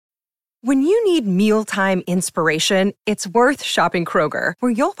When you need mealtime inspiration, it's worth shopping Kroger,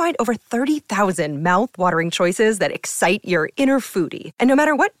 where you'll find over 30,000 mouth-watering choices that excite your inner foodie. And no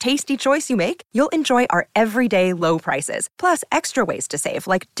matter what tasty choice you make, you'll enjoy our everyday low prices, plus extra ways to save,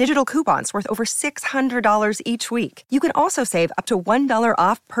 like digital coupons worth over $600 each week. You can also save up to $1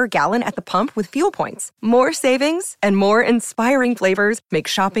 off per gallon at the pump with fuel points. More savings and more inspiring flavors make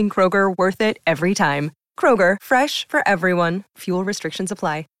shopping Kroger worth it every time. Kroger, fresh for everyone. Fuel restrictions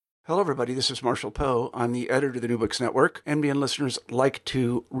apply. Hello, everybody. This is Marshall Poe. I'm the editor of the New Books Network. NBN listeners like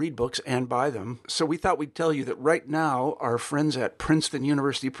to read books and buy them. So we thought we'd tell you that right now, our friends at Princeton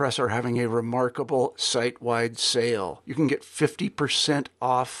University Press are having a remarkable site-wide sale. You can get 50%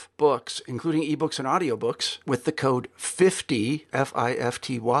 off books, including ebooks and audiobooks, with the code 50,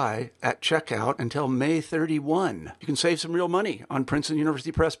 F-I-F-T-Y, at checkout until May 31. You can save some real money on Princeton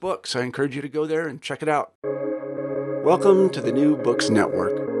University Press books. I encourage you to go there and check it out. Welcome to the New Books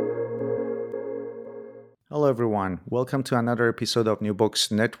Network. Hello, everyone. Welcome to another episode of New Books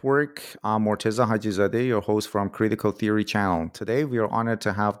Network. I'm Morteza Hajizadeh, your host from Critical Theory Channel. Today, we are honored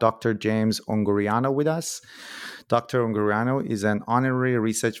to have Dr. James Ungurianu with us. Dr. Ungurianu is an honorary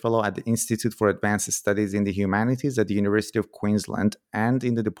research fellow at the Institute for Advanced Studies in the Humanities at the University of Queensland and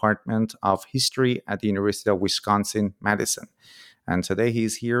in the Department of History at the University of Wisconsin-Madison. And today,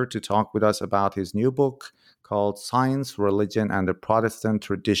 he's here to talk with us about his new book, called Science, Religion, and the Protestant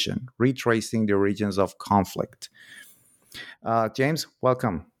Tradition, Retracing the Origins of Conflict. James,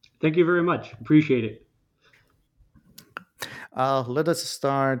 welcome. Thank you very much. Appreciate it. Let us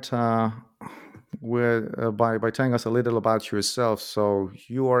start by telling us a little about yourself. So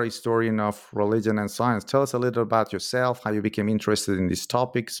you are a historian of religion and science. Tell us a little about yourself, how you became interested in this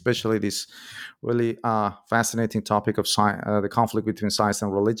topic, especially this really fascinating topic of the conflict between science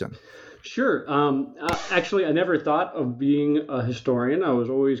and religion. Sure. Actually, I never thought of being a historian. I was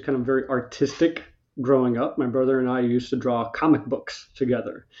always kind of very artistic growing up. My brother and I used to draw comic books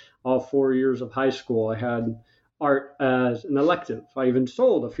together. All 4 years of high school, I had art as an elective. I even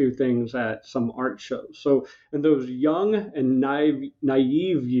sold a few things at some art shows. So in those young and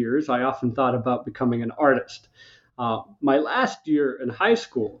naive years, I often thought about becoming an artist. My last year in high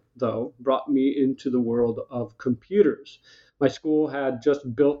school, though, brought me into the world of computers. My school had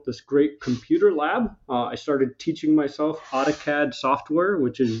just built this great computer lab. I started teaching myself AutoCAD software,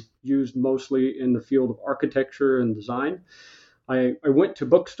 which is used mostly in the field of architecture and design. I went to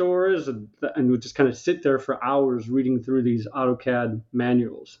bookstores and would just kind of sit there for hours reading through these AutoCAD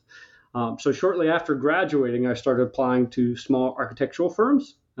manuals. So shortly after graduating, I started applying to small architectural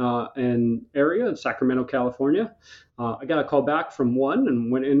firms in area in Sacramento, California. I got a call back from one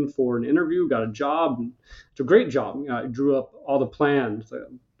and went in for an interview, got a job. It's a great job. I drew up all the plans.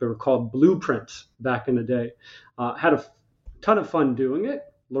 They were called blueprints back in the day. Had a ton of fun doing it,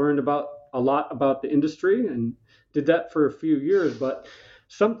 learned a lot about the industry and did that for a few years, but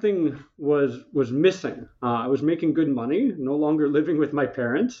something was missing. I was making good money, no longer living with my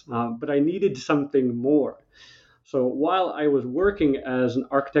parents, but I needed something more. So while I was working as an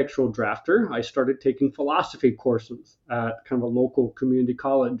architectural drafter, I started taking philosophy courses at kind of a local community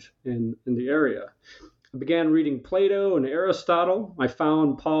college in the area. I began reading Plato and Aristotle. I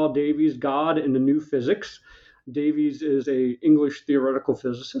found Paul Davies' God in the New Physics. Davies is an English theoretical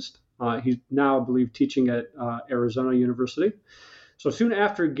physicist. He's now, I believe, teaching at Arizona University. So soon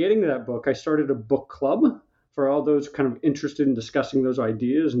after getting that book, I started a book club for all those kind of interested in discussing those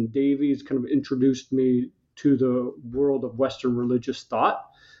ideas. And Davies kind of introduced me to the world of Western religious thought.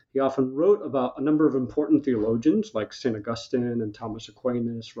 He often wrote about a number of important theologians like St. Augustine and Thomas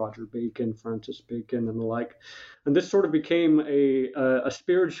Aquinas, Roger Bacon, Francis Bacon, and the like. And this sort of became a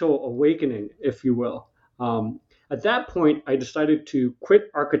spiritual awakening, if you will. At that point, I decided to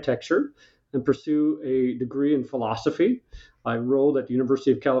quit architecture and pursue a degree in philosophy. I enrolled at the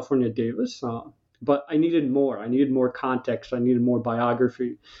University of California, Davis, but I needed more. I needed more context. I needed more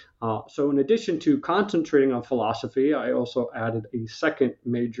biography. So in addition to concentrating on philosophy, I also added a second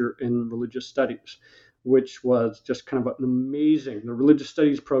major in religious studies, which was just kind of an amazing. The religious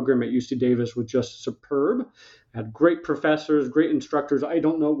studies program at UC Davis was just superb. Had great professors, great instructors. I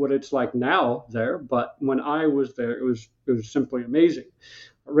don't know what it's like now there, but when I was there, it was simply amazing.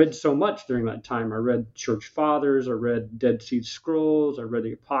 I read so much during that time. I read Church Fathers, I read Dead Sea Scrolls, I read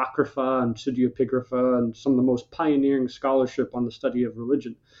the Apocrypha and Pseudepigrapha, and some of the most pioneering scholarship on the study of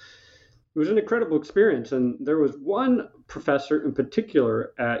religion. It was an incredible experience, and there was one professor in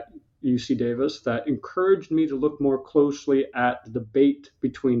particular at UC Davis that encouraged me to look more closely at the debate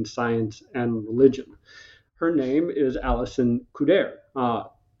between science and religion. Her name is Alison Couder.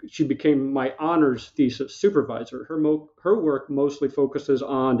 she became my honors thesis supervisor. Her work mostly focuses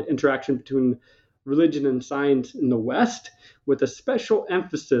on the interaction between religion and science in the West, with a special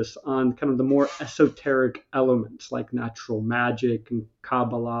emphasis on kind of the more esoteric elements like natural magic and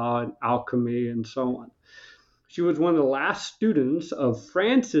Kabbalah and alchemy and so on. She was one of the last students of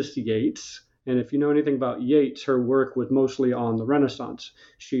Frances Yates. And if you know anything about Yates, her work was mostly on the Renaissance.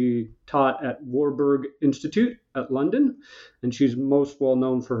 She taught at Warburg Institute at London, and she's most well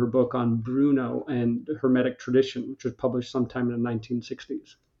known for her book on Bruno and Hermetic tradition, which was published sometime in the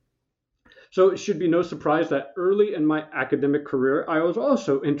 1960s. So it should be no surprise that early in my academic career, I was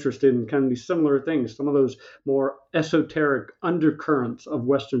also interested in kind of these similar things, some of those more esoteric undercurrents of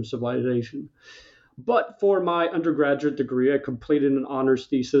Western civilization. But for my undergraduate degree, I completed an honors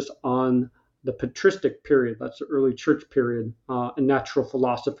thesis on the patristic period, that's the early church period, in natural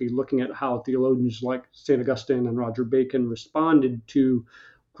philosophy, looking at how theologians like St. Augustine and Roger Bacon responded to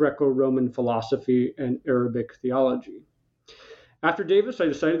Greco-Roman philosophy and Arabic theology. After Davis, I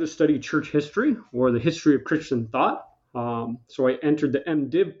decided to study church history, or the history of Christian thought. So I entered the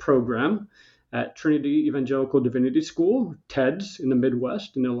MDiv program at Trinity Evangelical Divinity School, TEDS, in the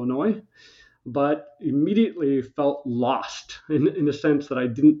Midwest in Illinois, but immediately felt lost in the sense that I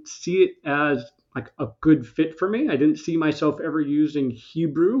didn't see it as like a good fit for me. I didn't see myself ever using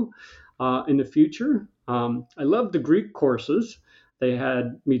Hebrew in the future. I loved the Greek courses they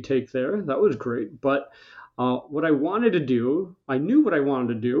had me take there. That was great. But what I wanted to do, I knew what I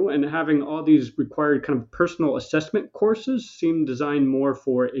wanted to do, and having all these required kind of personal assessment courses seemed designed more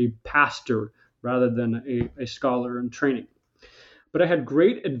for a pastor rather than a scholar in training. But I had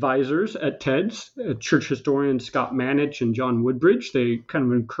great advisors at TEDS, church historians Scott Manich and John Woodbridge. They kind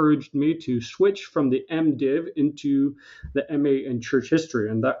of encouraged me to switch from the MDiv into the MA in church history,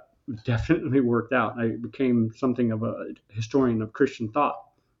 and that definitely worked out. I became something of a historian of Christian thought.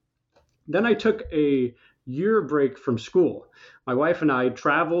 Then I took a year break from school. My wife and I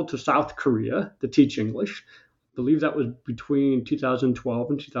traveled to South Korea to teach English. I believe that was between 2012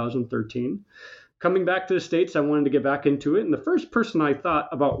 and 2013. Coming back to the States, I wanted to get back into it. And the first person I thought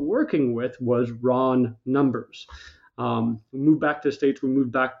about working with was Ron Numbers. We moved back to the States. We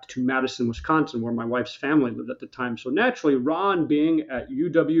moved back to Madison, Wisconsin, where my wife's family lived at the time. So naturally, Ron being at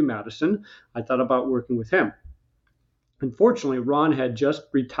UW-Madison, I thought about working with him. Unfortunately, Ron had just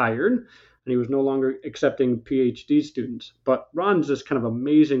retired, and he was no longer accepting PhD students. But Ron's this kind of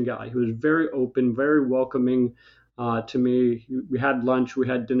amazing guy. He was very open, very welcoming to me. We had lunch, we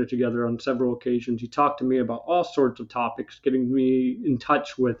had dinner together on several occasions. He talked to me about all sorts of topics, getting me in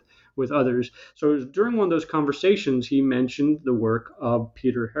touch with others. So it was during one of those conversations, he mentioned the work of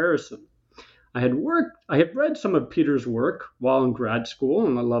Peter Harrison. I had read some of Peter's work while in grad school,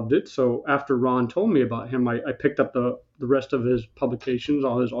 and I loved it. So after Ron told me about him, I picked up the rest of his publications,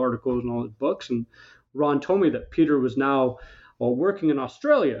 all his articles and all his books. And Ron told me that Peter was now working in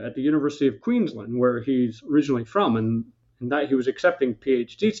Australia at the University of Queensland, where he's originally from, and that he was accepting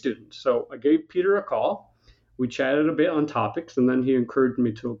PhD students. So I gave Peter a call. We chatted a bit on topics, and then he encouraged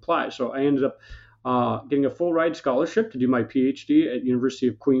me to apply. So I ended up getting a full ride scholarship to do my PhD at University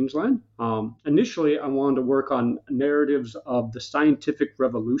of Queensland. Initially, I wanted to work on narratives of the scientific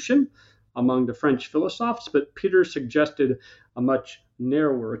revolution among the French philosophers, but Peter suggested a much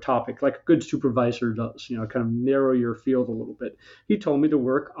narrower topic, like a good supervisor does, kind of narrow your field a little bit. He told me to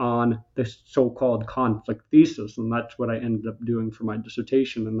work on the so-called conflict thesis, and that's what I ended up doing for my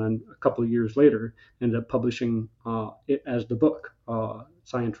dissertation. And then a couple of years later, ended up publishing it as the book,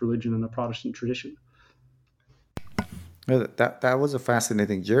 Science, Religion, and the Protestant Tradition. That was a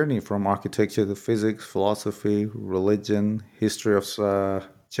fascinating journey from architecture to physics, philosophy, religion, history of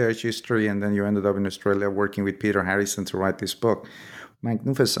church history, and then you ended up in Australia working with Peter Harrison to write this book.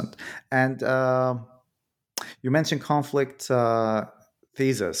 Magnificent. And you mentioned conflict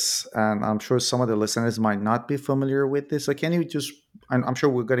thesis, and I'm sure some of the listeners might not be familiar with this. So can you I'm sure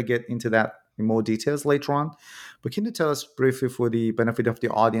we're going to get into that in more details later on, but can you tell us briefly, for the benefit of the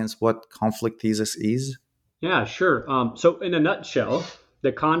audience, what conflict thesis is? Yeah, sure. So in a nutshell,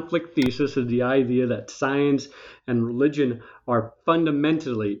 the conflict thesis is the idea that science and religion are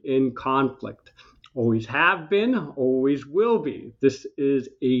fundamentally in conflict. Always have been, always will be. This is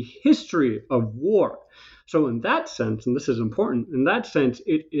a history of war. So in that sense, and this is important, in that sense,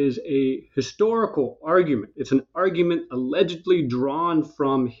 it is a historical argument. It's an argument allegedly drawn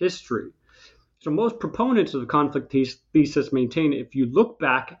from history. So most proponents of the conflict thesis maintain if you look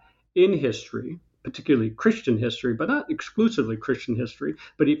back in history, particularly Christian history, but not exclusively Christian history,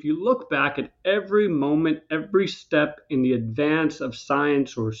 but if you look back at every moment, every step in the advance of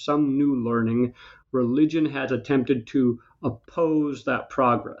science or some new learning, religion has attempted to oppose that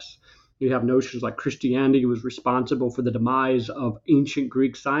progress. You have notions like Christianity was responsible for the demise of ancient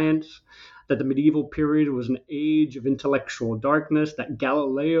Greek science, that the medieval period was an age of intellectual darkness, that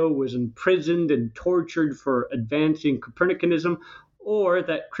Galileo was imprisoned and tortured for advancing Copernicanism, or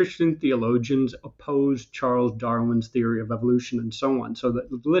that Christian theologians opposed Charles Darwin's theory of evolution, and so on. So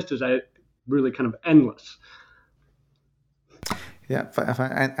the list is really kind of endless. Yeah,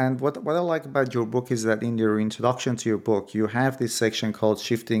 and what I like about your book is that in your introduction to your book, you have this section called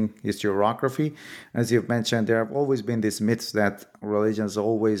Shifting Historiography. As you've mentioned, there have always been these myths that religions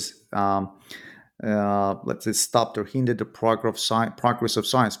always, let's say, stopped or hindered the progress of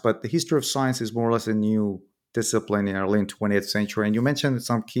science. But the history of science is more or less a new discipline in the early 20th century. And you mentioned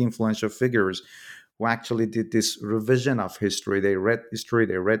some key influential figures who actually did this revision of history. They read history,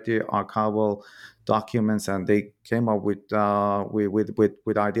 they read the archival documents, and they came up with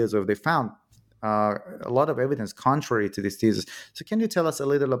ideas, or they found a lot of evidence contrary to this thesis. So can you tell us a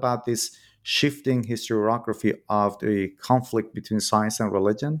little about this shifting historiography of the conflict between science and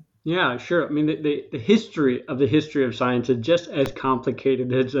religion? Yeah, sure. I mean, the history of science is just as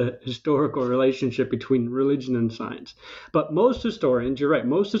complicated as a historical relationship between religion and science. But most historians, you're right,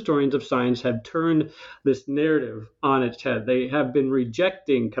 most historians of science have turned this narrative on its head. They have been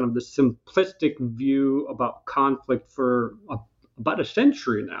rejecting kind of the simplistic view about conflict for about a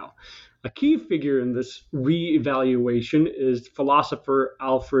century now. A key figure in this reevaluation is philosopher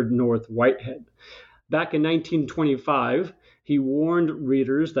Alfred North Whitehead. Back in 1925, he warned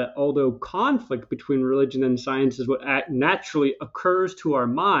readers that although conflict between religion and science is what naturally occurs to our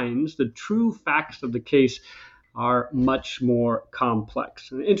minds, the true facts of the case are much more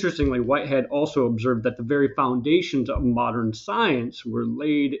complex. And interestingly, Whitehead also observed that the very foundations of modern science were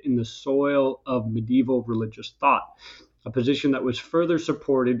laid in the soil of medieval religious thought, a position that was further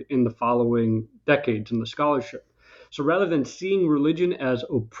supported in the following decades in the scholarship. So rather than seeing religion as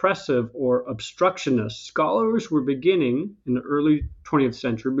oppressive or obstructionist, scholars were beginning, in the early 20th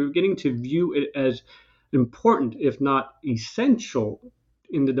century, beginning to view it as important, if not essential,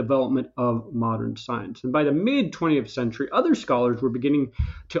 in the development of modern science. And by the mid-20th century, other scholars were beginning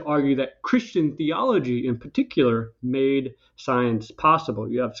to argue that Christian theology in particular made science possible.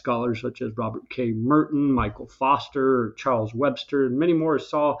 You have scholars such as Robert K. Merton, Michael Foster, Charles Webster, and many more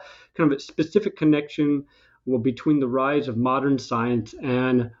saw kind of a specific connection between the rise of modern science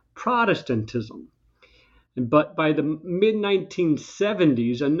and Protestantism. But by the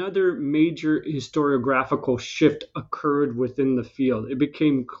mid-1970s, another major historiographical shift occurred within the field. It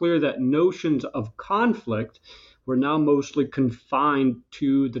became clear that notions of conflict were now mostly confined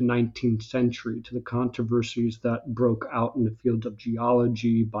to the 19th century, to the controversies that broke out in the fields of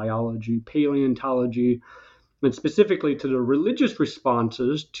geology, biology, paleontology, and specifically to the religious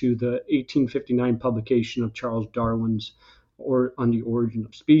responses to the 1859 publication of Charles Darwin's On the Origin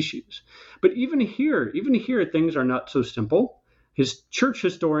of Species. But even here, things are not so simple. His church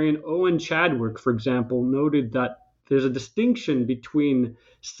historian Owen Chadwick, for example, noted that there's a distinction between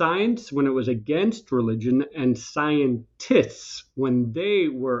science when it was against religion and scientists when they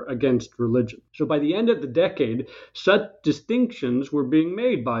were against religion. So by the end of the decade, such distinctions were being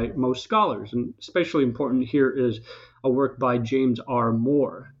made by most scholars. And especially important here is a work by James R.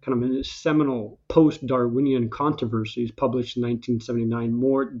 Moore, kind of in his seminal post-Darwinian Controversies, published in 1979.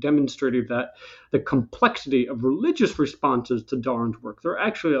 Moore demonstrated that the complexity of religious responses to Darwin's work. There are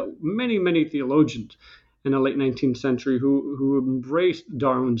actually many, many theologians in the late 19th century who embraced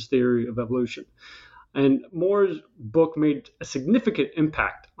Darwin's theory of evolution. And Moore's book made a significant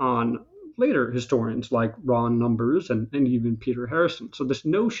impact on later historians like Ron Numbers and even Peter Harrison. So this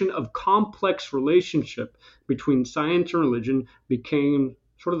notion of complex relationship between science and religion became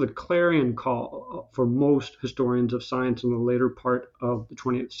sort of the clarion call for most historians of science in the later part of the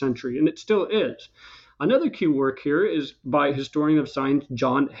 20th century, and it still is. Another key work here is by historian of science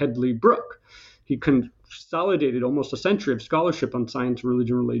John Hedley Brooke. He consolidated almost a century of scholarship on science and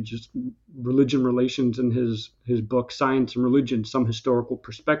religion relations in his book, Science and Religion, Some Historical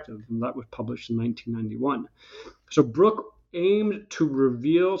Perspective, and that was published in 1991. So Brooke aimed to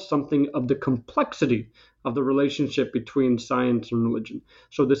reveal something of the complexity of the relationship between science and religion.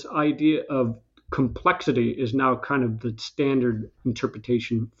 So this idea of complexity is now kind of the standard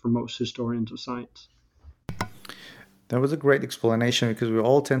interpretation for most historians of science. That was a great explanation, because we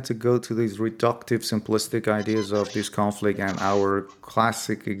all tend to go to these reductive, simplistic ideas of this conflict, and our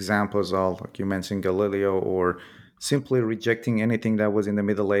classic examples of, like you mentioned, Galileo, or simply rejecting anything that was in the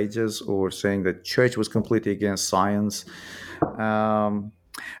Middle Ages, or saying that church was completely against science. And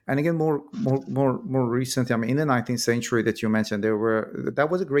And again, more recently, I mean, in the 19th century that you mentioned, that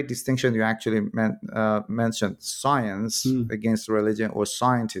was a great distinction. You actually mentioned science against religion or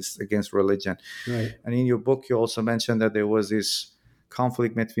scientists against religion. Right. And in your book, you also mentioned that there was this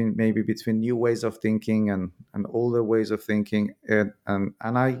conflict between new ways of thinking and older ways of thinking. And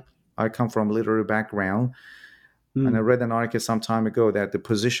I come from a literary background, and I read an article some time ago that the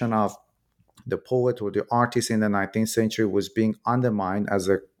position of the poet or the artist in the 19th century was being undermined as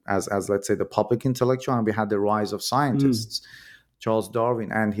let's say the public intellectual, and we had the rise of scientists, Charles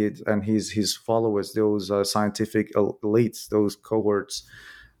Darwin and his followers, those scientific elites, those cohorts.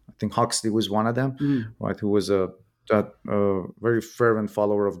 I think Huxley was one of them, right? Who was a very fervent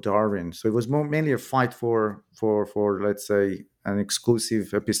follower of Darwin. So it was mainly a fight for let's say an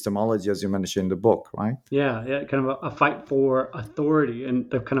exclusive epistemology, as you mentioned in the book, right? Yeah, kind of a fight for authority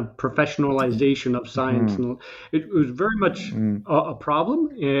and the kind of professionalization of science. And it was very much a problem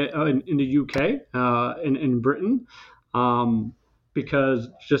in the UK, in Britain, because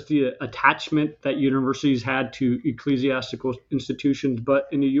just the attachment that universities had to ecclesiastical institutions. But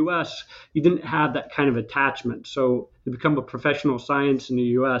in the US, you didn't have that kind of attachment. So to become a professional science in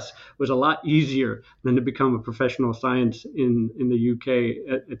the US was a lot easier than to become a professional science in the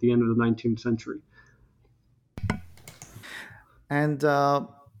UK at the end of the 19th century. And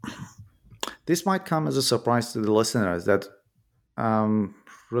this might come as a surprise to the listeners that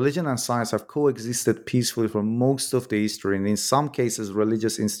religion and science have coexisted peacefully for most of the history, and in some cases,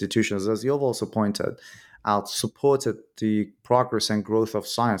 religious institutions, as you've also pointed out, supported the progress and growth of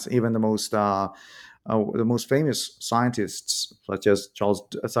science. Even the most famous scientists, such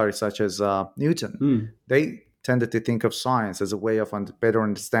as Newton, they tended to think of science as a way of better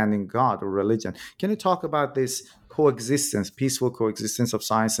understanding God or religion. Can you talk about this peaceful coexistence of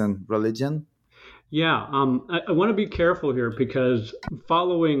science and religion? Yeah, I want to be careful here because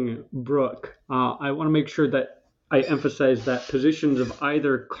following Brooke, I want to make sure that I emphasize that positions of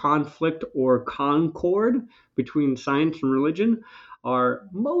either conflict or concord between science and religion are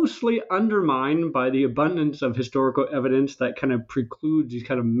mostly undermined by the abundance of historical evidence that kind of precludes these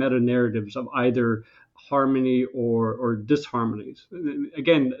kind of meta-narratives of either harmony or disharmonies.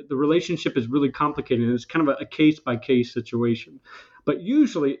 Again, the relationship is really complicated, and it's kind of a case-by-case situation. But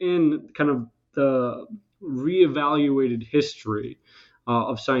usually in kind of the reevaluated history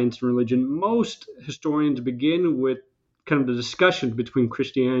of science and religion, most historians begin with kind of the discussion between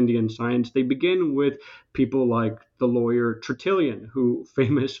Christianity and science. They begin with people like the lawyer Tertullian, who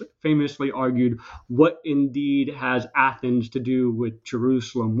famously argued, what indeed has Athens to do with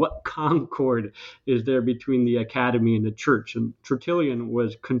Jerusalem? What concord is there between the academy and the church? And Tertullian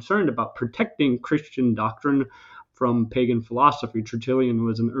was concerned about protecting Christian doctrine from pagan philosophy. Tertullian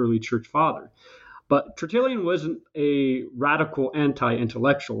was an early church father. But Tertullian wasn't a radical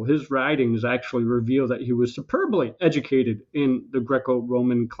anti-intellectual. His writings actually reveal that he was superbly educated in the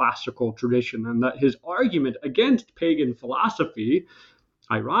Greco-Roman classical tradition, and that his argument against pagan philosophy,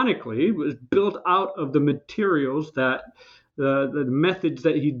 ironically, was built out of the materials that the methods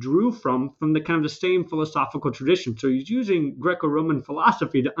that he drew from the kind of the same philosophical tradition. So he's using Greco-Roman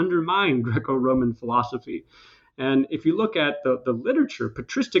philosophy to undermine Greco-Roman philosophy. And if you look at the literature,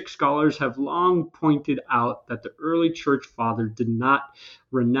 patristic scholars have long pointed out that the early church fathers did not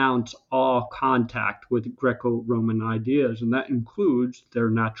renounce all contact with Greco-Roman ideas, and that includes their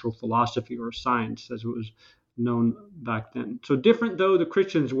natural philosophy or science, as it was known back then. So different though the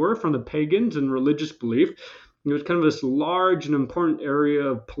Christians were from the pagans in religious belief, it was kind of this large and important area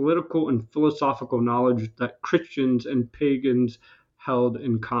of political and philosophical knowledge that Christians and pagans held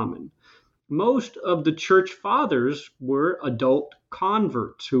in common. Most of the church fathers were adult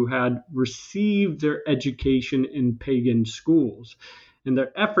converts who had received their education in pagan schools. In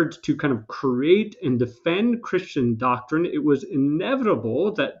their efforts to kind of create and defend Christian doctrine, it was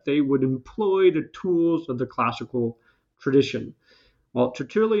inevitable that they would employ the tools of the classical tradition. While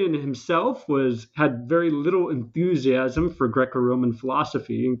Tertullian himself had very little enthusiasm for Greco-Roman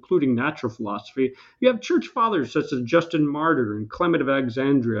philosophy, including natural philosophy, you have church fathers such as Justin Martyr and Clement of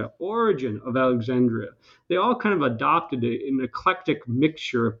Alexandria, Origen of Alexandria. They all kind of adopted an eclectic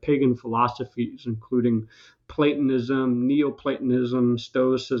mixture of pagan philosophies, including Platonism, Neoplatonism,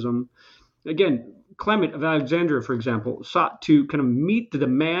 Stoicism. Again, Clement of Alexandria, for example, sought to kind of meet the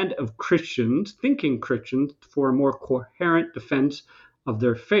demand of thinking Christians, for a more coherent defense of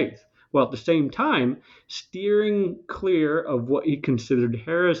their faith, while at the same time steering clear of what he considered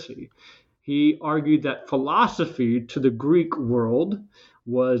heresy. He argued that philosophy to the Greek world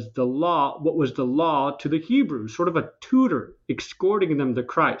was the law, what was the law to the Hebrews, sort of a tutor escorting them to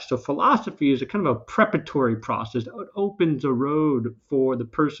Christ. So philosophy is a kind of a preparatory process. It opens a road for the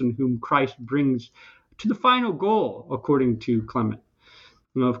person whom Christ brings to the final goal, according to Clement.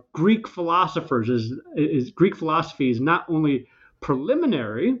 Greek philosophers Greek philosophy is not only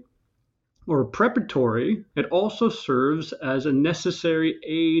preliminary or preparatory, it also serves as a necessary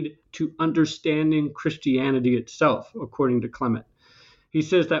aid to understanding Christianity itself, according to Clement. He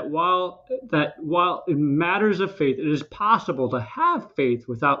says that while in matters of faith it is possible to have faith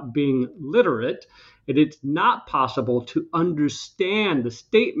without being literate, it is not possible to understand the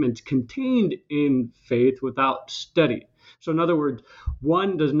statements contained in faith without study. So in other words,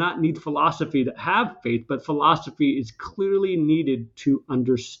 one does not need philosophy to have faith, but philosophy is clearly needed to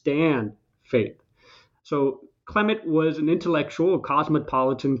understand faith. So Clement was an intellectual, a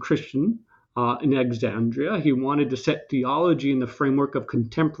cosmopolitan Christian in Alexandria. He wanted to set theology in the framework of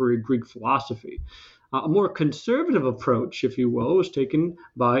contemporary Greek philosophy. A more conservative approach, if you will, was taken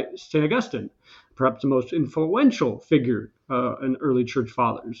by St. Augustine, perhaps the most influential figure in early church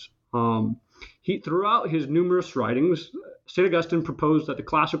fathers. Throughout his numerous writings, St. Augustine proposed that the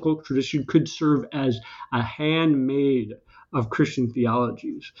classical tradition could serve as a handmaid of Christian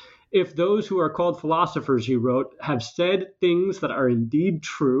theologies. If those who are called philosophers, he wrote, have said things that are indeed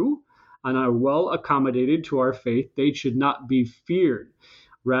true and are well accommodated to our faith, they should not be feared.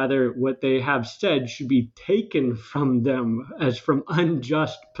 Rather, what they have said should be taken from them as from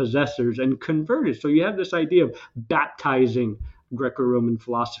unjust possessors and converted. So you have this idea of baptizing Greco-Roman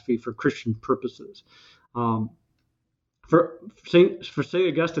philosophy for Christian purposes. For St.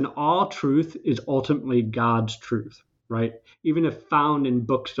 Augustine, all truth is ultimately God's truth, right? Even if found in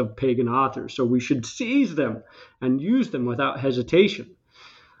books of pagan authors. So we should seize them and use them without hesitation.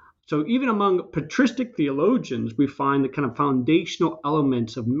 So even among patristic theologians, we find the kind of foundational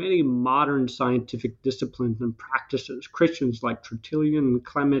elements of many modern scientific disciplines and practices. Christians like Tertullian and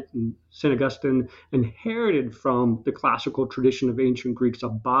Clement and St. Augustine inherited from the classical tradition of ancient Greeks a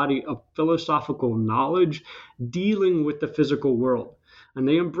body of philosophical knowledge dealing with the physical world. And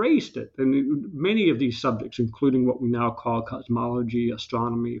they embraced it in many of these subjects, including what we now call cosmology,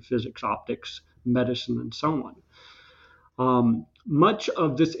 astronomy, physics, optics, medicine, and so on. Much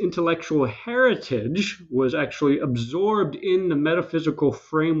of this intellectual heritage was actually absorbed in the metaphysical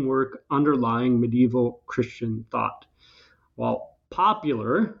framework underlying medieval Christian thought. While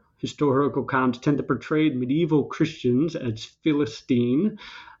popular historical accounts tend to portray medieval Christians as Philistine,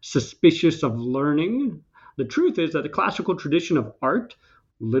 suspicious of learning, the truth is that the classical tradition of art,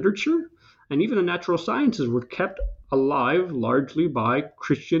 literature, and even the natural sciences were kept alive largely by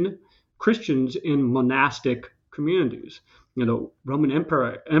Christians in monastic communities. Roman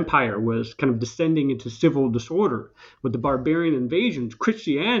Empire was kind of descending into civil disorder. With the barbarian invasions,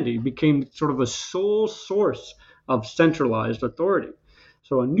 Christianity became sort of a sole source of centralized authority.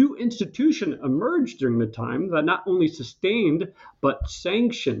 So a new institution emerged during the time that not only sustained but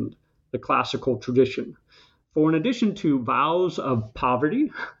sanctioned the classical tradition. For in addition to vows of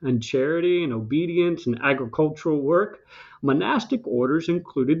poverty and charity and obedience and agricultural work, monastic orders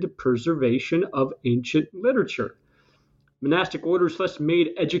included the preservation of ancient literature. Monastic orders thus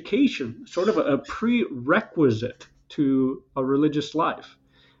made education sort of a prerequisite to a religious life.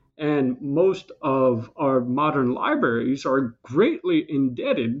 And most of our modern libraries are greatly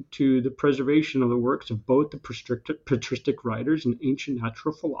indebted to the preservation of the works of both the patristic writers and ancient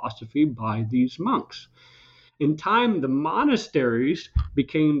natural philosophy by these monks. In time, the monasteries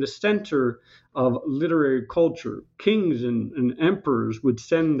became the center of literary culture. Kings and emperors would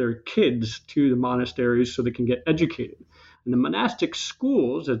send their kids to the monasteries so they can get educated. And the monastic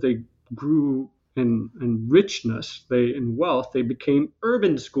schools, as they grew in richness, in wealth, they became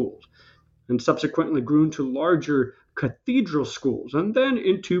urban schools and subsequently grew into larger cathedral schools and then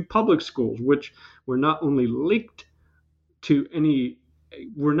into public schools, which were not linked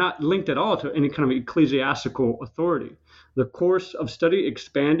at all to any kind of ecclesiastical authority. The course of study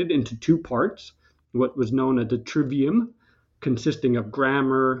expanded into two parts, what was known as the trivium, consisting of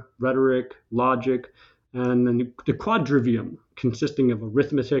grammar, rhetoric, logic, and then the quadrivium, consisting of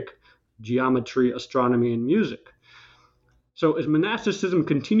arithmetic, geometry, astronomy, and music. So as monasticism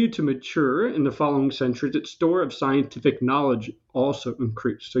continued to mature in the following centuries, its store of scientific knowledge also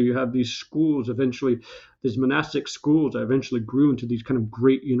increased. So you have these monastic schools that eventually grew into these kind of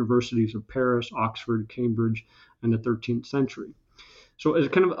great universities of Paris, Oxford, Cambridge, in the 13th century. So as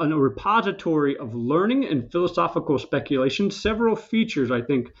kind of a repository of learning and philosophical speculation, several features, I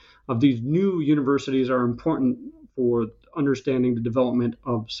think, of these new universities are important for understanding the development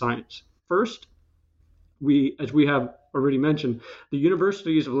of science. First, as we have already mentioned, the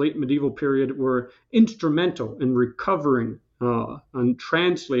universities of the late medieval period were instrumental in recovering and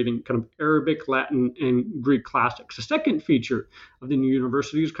translating kind of Arabic, Latin, and Greek classics. The second feature of the new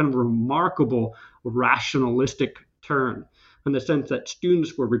university is kind of a remarkable rationalistic turn, in the sense that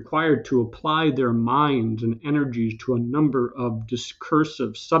students were required to apply their minds and energies to a number of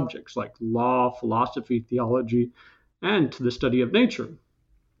discursive subjects like law, philosophy, theology, and to the study of nature.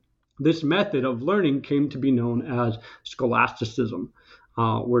 This method of learning came to be known as scholasticism,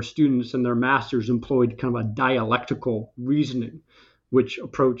 where students and their masters employed kind of a dialectical reasoning, which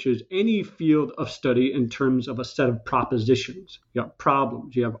approaches any field of study in terms of a set of propositions. You have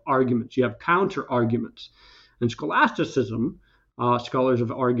problems, you have arguments, you have counter-arguments. And scholasticism, scholars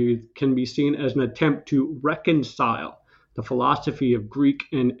have argued, can be seen as an attempt to reconcile the philosophy of Greek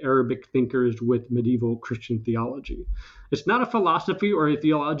and Arabic thinkers with medieval Christian theology. It's not a philosophy or a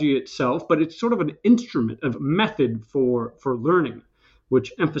theology itself, but it's sort of an instrument of method for learning,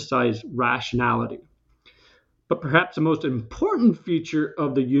 which emphasize rationality. But perhaps the most important feature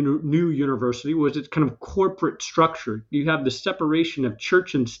of the new university was its kind of corporate structure. You have the separation of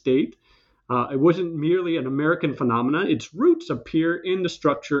church and state. It wasn't merely an American phenomenon. Its roots appear in the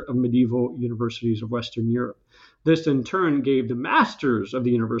structure of medieval universities of Western Europe. This, in turn, gave the masters of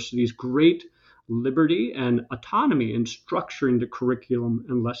the universities great liberty and autonomy in structuring the curriculum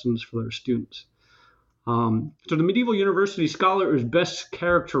and lessons for their students. So the medieval university scholar is best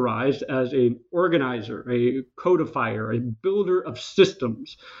characterized as an organizer, a codifier, a builder of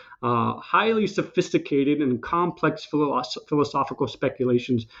systems. Highly sophisticated and complex philosophical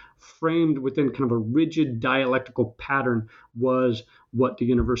speculations framed within kind of a rigid dialectical pattern was what the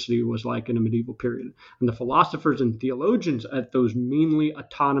university was like in a medieval period. And the philosophers and theologians at those mainly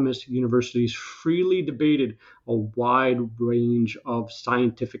autonomous universities freely debated a wide range of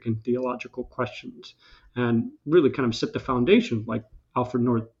scientific and theological questions and really kind of set the foundation, like Alfred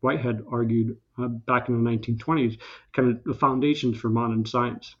North Whitehead argued back in the 1920s, kind of the foundations for modern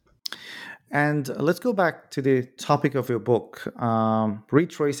science. And let's go back to the topic of your book,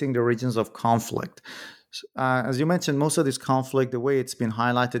 retracing the origins of conflict. As you mentioned, most of this conflict, the way it's been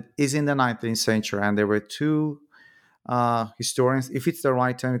highlighted, is in the 19th century. And there were two historians, if it's the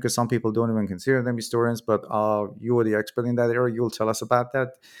right term, because some people don't even consider them historians, but you are the expert in that area, you'll tell us about that.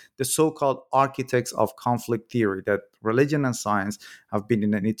 The so-called architects of conflict theory, that religion and science have been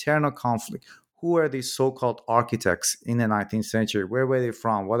in an eternal conflict. Who are these so-called architects in the 19th century? Where were they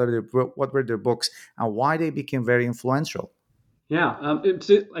from? What were their books? And why they became very influential? Yeah,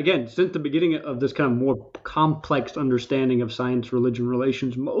 again, since the beginning of this kind of more complex understanding of science-religion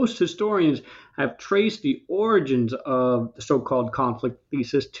relations, most historians have traced the origins of the so-called conflict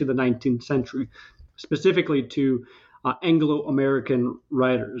thesis to the 19th century, specifically to Anglo-American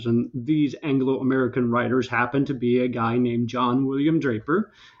writers. And these Anglo-American writers happen to be a guy named John William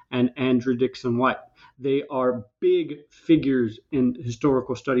Draper and Andrew Dickson White. They are big figures in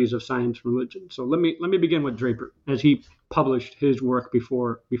historical studies of science and religion. So let me begin with Draper, as he published his work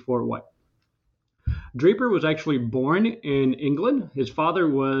before White. Draper was actually born in England. His father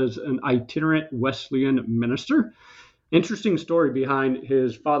was an itinerant Wesleyan minister. Interesting story behind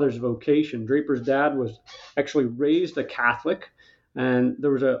his father's vocation. Draper's dad was actually raised a Catholic, and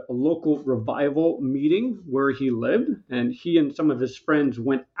there was a local revival meeting where he lived, and he and some of his friends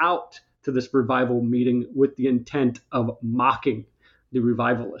went out to this revival meeting with the intent of mocking the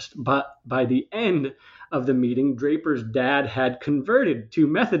revivalist. But by the end of the meeting, Draper's dad had converted to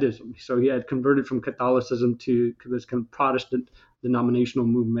Methodism. So he had converted from Catholicism to this kind of Protestant denominational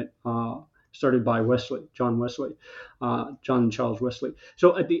movement started by John Charles Wesley.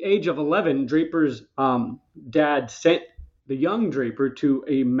 So at the age of 11, Draper's dad sent the young Draper to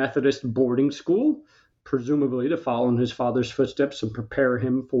a Methodist boarding school, presumably to follow in his father's footsteps and prepare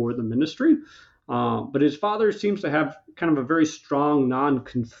him for the ministry. But his father seems to have kind of a very strong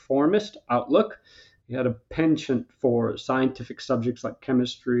nonconformist outlook. He had a penchant for scientific subjects like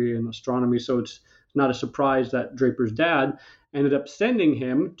chemistry and astronomy, so it's not a surprise that Draper's dad ended up sending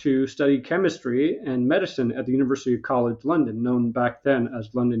him to study chemistry and medicine at the University College London, known back then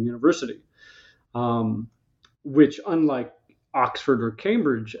as London University, which, unlike Oxford or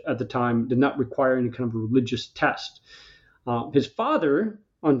Cambridge at the time, did not require any kind of religious test. His father,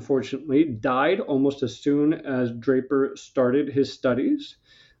 unfortunately, died almost as soon as Draper started his studies.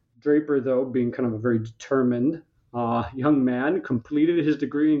 Draper, though, being kind of a very determined young man, completed his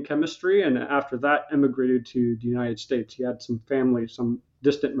degree in chemistry, and after that emigrated to the United States. He had some family, some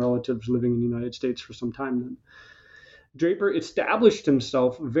distant relatives living in the United States for some time then. Draper established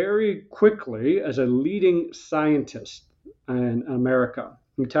himself very quickly as a leading scientist in America.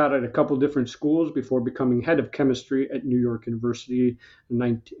 He taught at a couple different schools before becoming head of chemistry at New York University in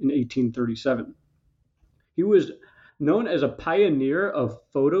 1837. He was known as a pioneer of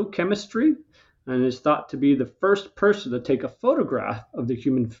photochemistry and is thought to be the first person to take a photograph of the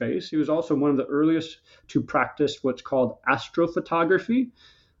human face. He was also one of the earliest to practice what's called astrophotography.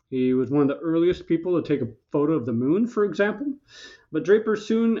 He was one of the earliest people to take a photo of the moon, for example. But Draper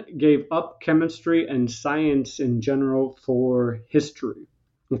soon gave up chemistry and science in general for history.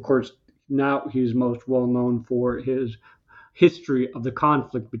 Of course, now he's most well known for his History of the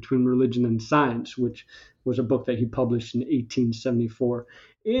Conflict Between Religion and Science, which was a book that he published in 1874.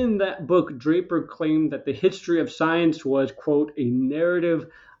 In that book, Draper claimed that the history of science was, quote, a narrative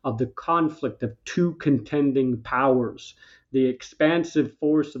of the conflict of two contending powers, the expansive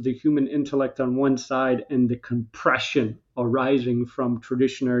force of the human intellect on one side and the compression arising from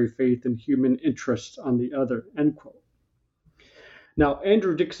traditionary faith and human interests on the other, end quote. Now,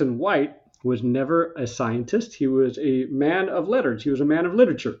 Andrew Dickson White was never a scientist. He was a man of letters. He was a man of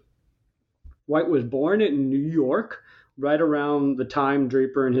literature. White was born in New York right around the time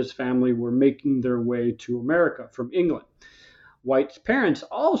Draper and his family were making their way to America from England. White's parents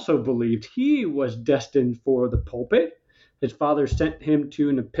also believed he was destined for the pulpit. His father sent him to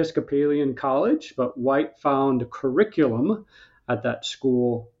an Episcopalian college, but White found the curriculum at that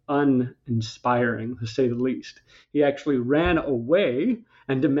school uninspiring, to say the least. He actually ran away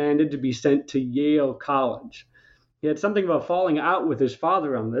and demanded to be sent to Yale College. He had something of a falling out with his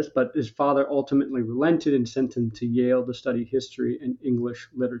father on this, but his father ultimately relented and sent him to Yale to study history and English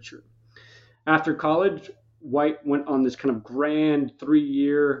literature. After college, White went on this kind of grand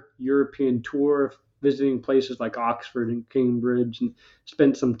 3-year European tour, visiting places like Oxford and Cambridge, and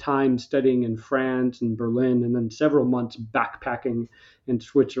spent some time studying in France and Berlin, and then several months backpacking in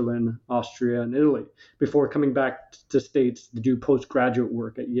Switzerland, Austria, and Italy, before coming back to States to do postgraduate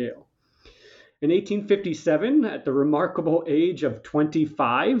work at Yale. In 1857, at the remarkable age of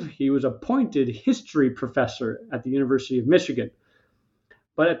 25, he was appointed history professor at the University of Michigan.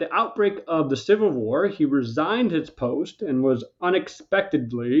 But at the outbreak of the Civil War, he resigned his post and was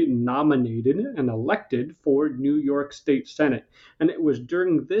unexpectedly nominated and elected for New York State Senate. And it was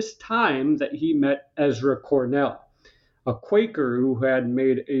during this time that he met Ezra Cornell, a Quaker who had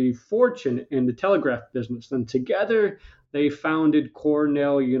made a fortune in the telegraph business. And together they founded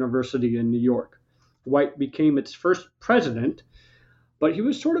Cornell University in New York. White became its first president, but he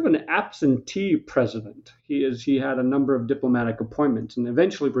was sort of an absentee president. He had a number of diplomatic appointments and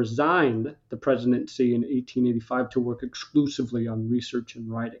eventually resigned the presidency in 1885 to work exclusively on research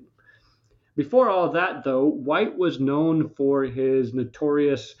and writing. Before all that, though, White was known for his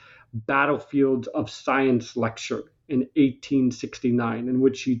notorious Battlefields of Science lecture in 1869, in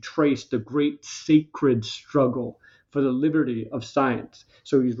which he traced the great sacred struggle for the liberty of science.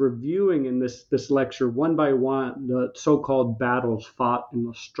 So he's reviewing in this lecture one by one the so-called battles fought in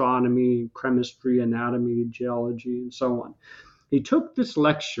astronomy, chemistry, anatomy, geology, and so on. He took this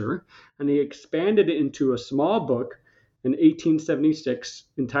lecture and he expanded it into a small book in 1876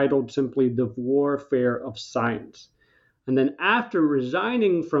 entitled simply The Warfare of Science. And then after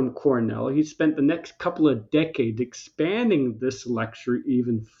resigning from Cornell, he spent the next couple of decades expanding this lecture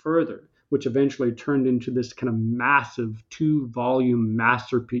even further, which eventually turned into this kind of massive 2-volume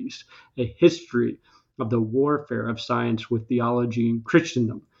masterpiece, a history of the warfare of science with theology and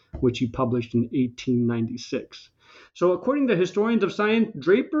Christendom, which he published in 1896. So according to historians of science,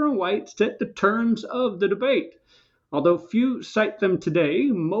 Draper and White set the terms of the debate. Although few cite them today,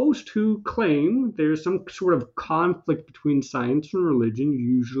 most who claim there's some sort of conflict between science and religion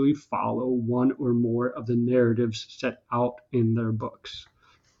usually follow one or more of the narratives set out in their books.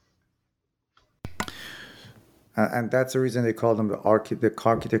 And that's the reason they call them the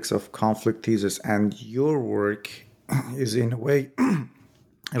architects of conflict thesis. And your work is in a way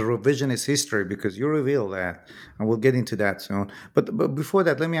a revisionist history, because you reveal that, and we'll get into that soon. But before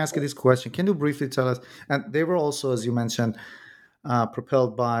that, let me ask you this question. Can you briefly tell us, and they were also, as you mentioned,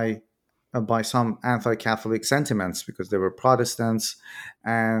 propelled by some anti-Catholic sentiments because they were Protestants.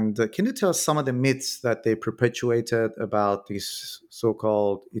 And can you tell us some of the myths that they perpetuated about this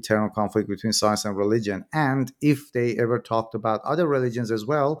so-called eternal conflict between science and religion? And if they ever talked about other religions as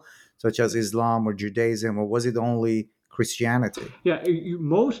well, such as Islam or Judaism, or was it only Christianity? Yeah,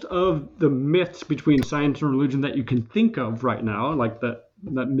 most of the myths between science and religion that you can think of right now, like that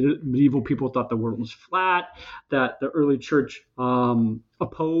medieval people thought the world was flat, that the early church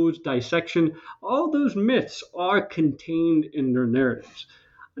opposed dissection, all those myths are contained in their narratives.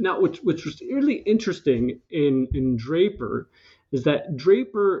 Now, which was really interesting in Draper is that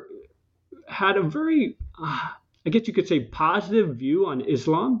Draper had a very I guess you could say, positive view on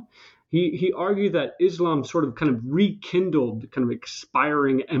Islam. He argued that Islam sort of kind of rekindled kind of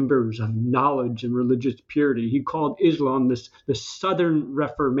expiring embers of knowledge and religious purity. He called Islam the Southern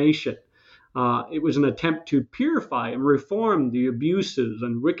Reformation. It was an attempt to purify and reform the abuses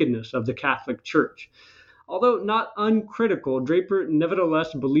and wickedness of the Catholic Church. Although not uncritical, Draper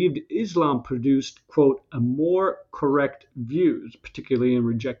nevertheless believed Islam produced, quote, a more correct views, particularly in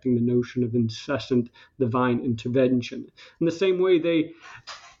rejecting the notion of incessant divine intervention. In the same way, they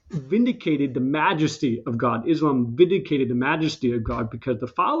vindicated the majesty of God. Islam vindicated the majesty of God because the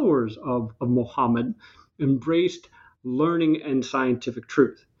followers of Muhammad embraced learning and scientific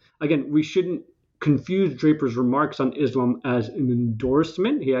truth. Again, we shouldn't confuse Draper's remarks on Islam as an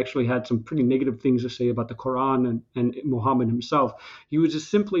endorsement. He actually had some pretty negative things to say about the Quran and Muhammad himself. He was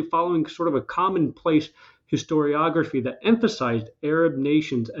just simply following sort of a commonplace historiography that emphasized Arab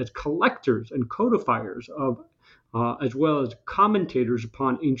nations as collectors and codifiers of as well as commentators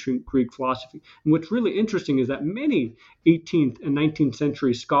upon ancient Greek philosophy. And what's really interesting is that many 18th and 19th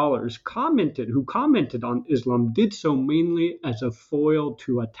century scholars who commented on Islam did so mainly as a foil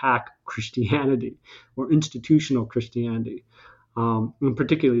to attack Christianity or institutional Christianity, and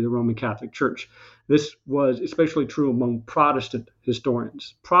particularly the Roman Catholic Church. This was especially true among Protestant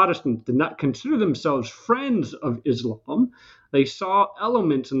historians. Protestants did not consider themselves friends of Islam. They saw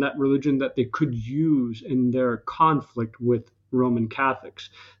elements in that religion that they could use in their conflict with Roman Catholics.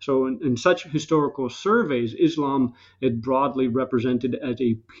 So in such historical surveys, Islam is broadly represented as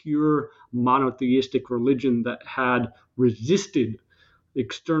a pure monotheistic religion that had resisted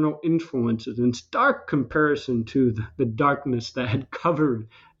external influences in stark comparison to the darkness that had covered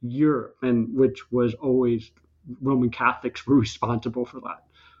Europe, and which was always Roman Catholics were responsible for that.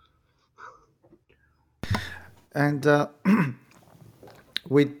 And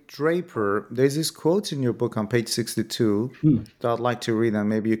with Draper, there's this quote in your book on page 62 that I'd like to read, and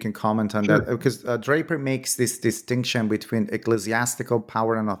maybe you can comment on that. Because Draper makes this distinction between ecclesiastical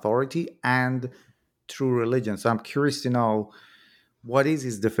power and authority and true religion. So I'm curious to know, what is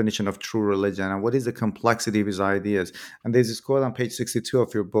his definition of true religion and what is the complexity of his ideas? And there's this quote on page 62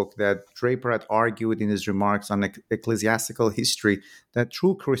 of your book that Draper had argued in his remarks on ecclesiastical history that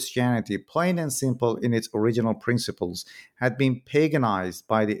true Christianity, plain and simple in its original principles, had been paganized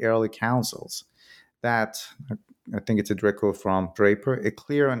by the early councils. That, I think it's a direct quote from Draper, a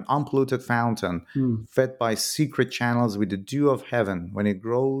clear and unpolluted fountain fed by secret channels with the dew of heaven, when it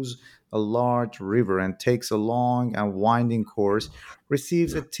grows a large river and takes a long and winding course,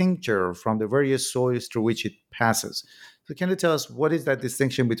 receives a tincture from the various soils through which it passes. So can you tell us, what is that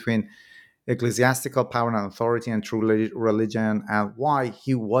distinction between ecclesiastical power and authority and true religion, and why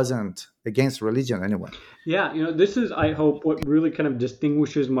he wasn't against religion anyway? Yeah, this is, I hope, what really kind of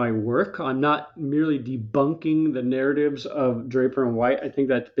distinguishes my work. I'm not merely debunking the narratives of Draper and White. I think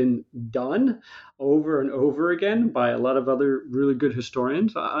that's been done over and over again by a lot of other really good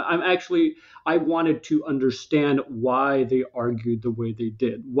historians. I wanted to understand why they argued the way they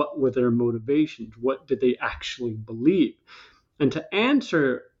did. What were their motivations? What did they actually believe? And to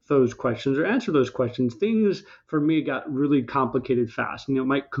answer those questions, things for me got really complicated fast.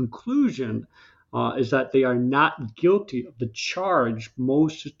 My conclusion is that they are not guilty of the charge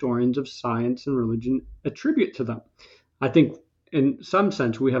most historians of science and religion attribute to them. I think in some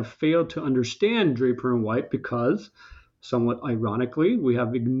sense we have failed to understand Draper and White because, somewhat ironically, we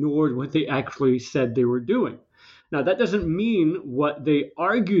have ignored what they actually said they were doing. Now, that doesn't mean what they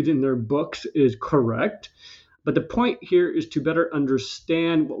argued in their books is correct. But the point here is to better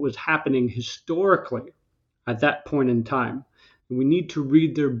understand what was happening historically at that point in time. And we need to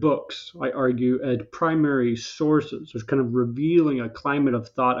read their books, I argue, as primary sources. There's kind of revealing a climate of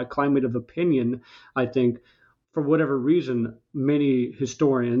thought, a climate of opinion, I think, for whatever reason, many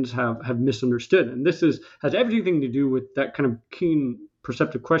historians have misunderstood. And this has everything to do with that kind of keen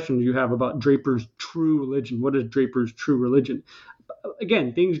perceptive question you have about Draper's true religion. What is Draper's true religion?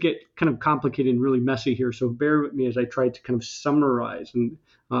 Again, things get kind of complicated and really messy here, so bear with me as I try to kind of summarize and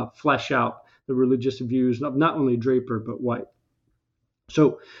flesh out the religious views of not only Draper but White.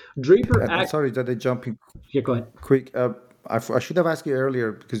 So Draper... Sorry that I jump in. Yeah, go ahead. Quick. I should have asked you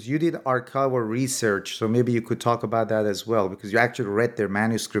earlier, because you did archival research, so maybe you could talk about that as well, because you actually read their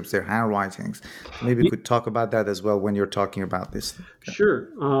manuscripts, their handwritings. Maybe you could talk about that as well when you're talking about this. Sure.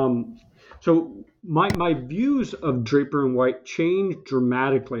 So my views of Draper and White changed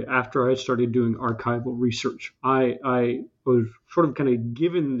dramatically after I started doing archival research. I was sort of kind of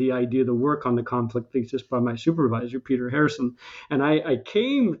given the idea to work on the conflict thesis by my supervisor, Peter Harrison, and I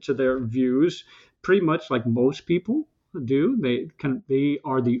came to their views pretty much like most people. do. They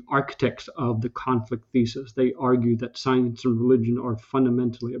are the architects of the conflict thesis. They argue that science and religion are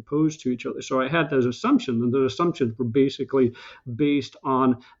fundamentally opposed to each other. So I had those assumptions, and those assumptions were basically based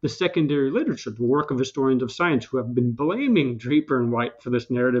on the secondary literature, the work of historians of science who have been blaming Draper and White for this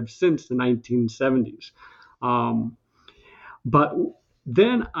narrative since the 1970s. But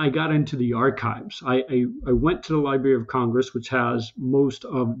then I got into the archives. I went to the Library of Congress, which has most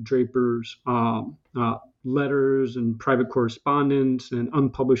of Draper's letters and private correspondence and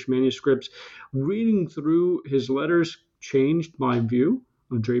unpublished manuscripts. Reading through his letters changed my view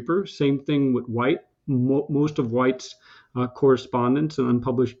of Draper. Same thing with White. Most of White's correspondence and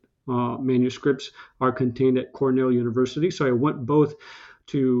unpublished manuscripts are contained at Cornell University. So I went both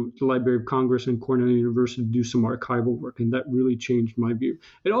to the Library of Congress and Cornell University to do some archival work, and that really changed my view.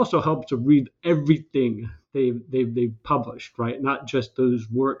 It also helped to read everything they've published, right? Not just those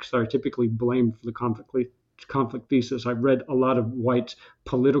works that are typically blamed for the conflict thesis. I've read a lot of White's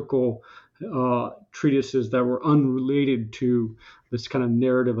political treatises that were unrelated to this kind of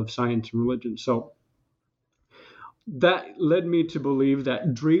narrative of science and religion. So that led me to believe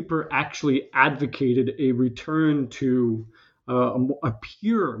that Draper actually advocated a return to a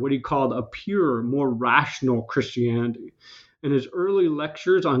pure, what he called a pure, more rational Christianity. In his early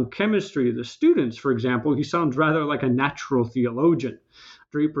lectures on chemistry to the students, for example, he sounds rather like a natural theologian.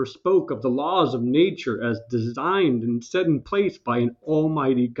 Draper spoke of the laws of nature as designed and set in place by an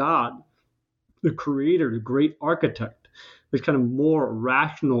almighty God, the creator, the great architect. This kind of more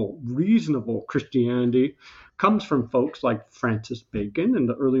rational, reasonable Christianity comes from folks like Francis Bacon and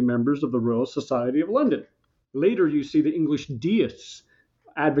the early members of the Royal Society of London. Later, you see the English deists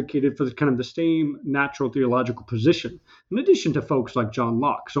advocated for the same natural theological position, in addition to folks like John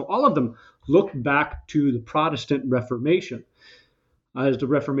Locke. So all of them look back to the Protestant Reformation as the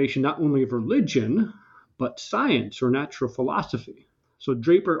Reformation not only of religion, but science or natural philosophy. So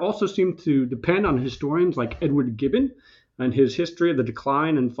Draper also seemed to depend on historians like Edward Gibbon and his history of the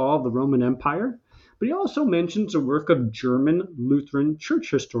decline and fall of the Roman Empire. But he also mentions the work of German Lutheran church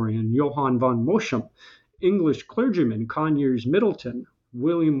historian Johann von Moscham, English clergyman Conyers Middleton,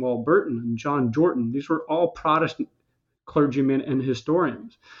 William Walburton, and John Jortin. These were all Protestant clergymen and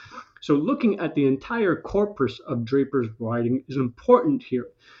historians. So looking at the entire corpus of Draper's writing is important here.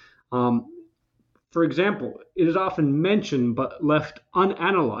 For example, it is often mentioned but left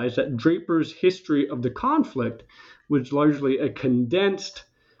unanalyzed that Draper's history of the conflict was largely a condensed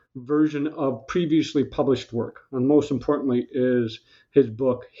version of previously published work. And most importantly is his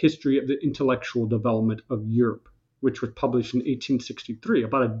book, History of the Intellectual Development of Europe, which was published in 1863,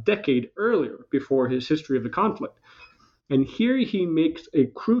 about a decade earlier before his History of the Conflict. And here he makes a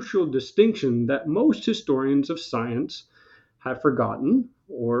crucial distinction that most historians of science have forgotten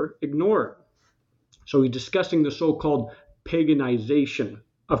or ignored. So he's discussing the so-called paganization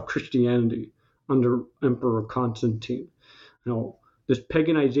of Christianity under Emperor Constantine. Now, this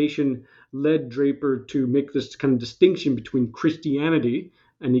paganization led Draper to make this kind of distinction between Christianity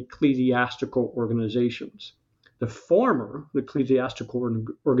and ecclesiastical organizations. The former, the ecclesiastical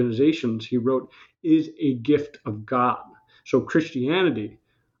organizations, he wrote, is a gift of God. So Christianity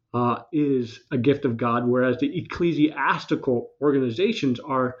is a gift of God, whereas the ecclesiastical organizations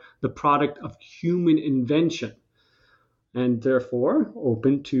are the product of human invention and therefore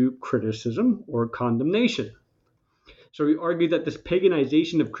open to criticism or condemnation. So he argued that this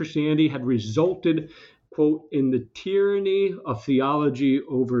paganization of Christianity had resulted, quote, in the tyranny of theology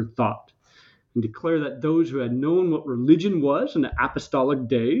over thought, and declared that those who had known what religion was in the apostolic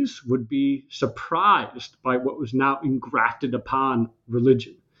days would be surprised by what was now engrafted upon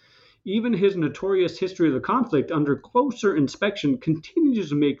religion. Even his notorious History of the Conflict, under closer inspection, continues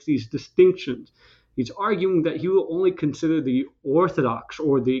to make these distinctions. He's arguing that he will only consider the orthodox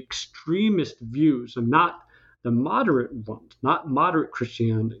or the extremist views and not the moderate ones, not moderate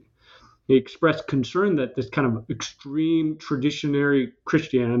Christianity. He expressed concern that this kind of extreme traditionary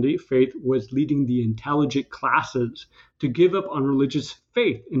Christianity faith was leading the intelligent classes to give up on religious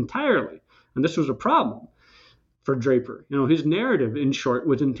faith entirely. And this was a problem for Draper. His narrative, in short,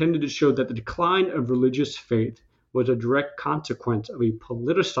 was intended to show that the decline of religious faith was a direct consequence of a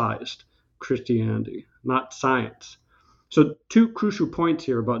politicized Christianity, not science. So two crucial points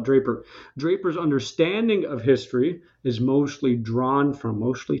here about Draper. Draper's understanding of history is mostly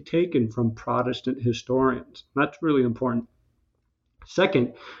taken from Protestant historians. That's really important.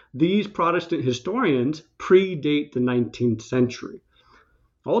 Second, these Protestant historians predate the 19th century.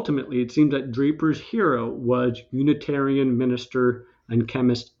 Ultimately, it seems that Draper's hero was Unitarian minister and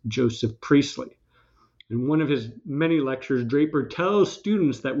chemist Joseph Priestley. In one of his many lectures, Draper tells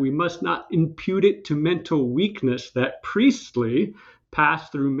students that we must not impute it to mental weakness that Priestley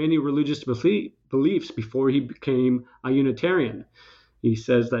passed through many religious beliefs before he became a Unitarian. He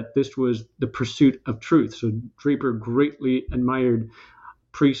says that this was the pursuit of truth. So Draper greatly admired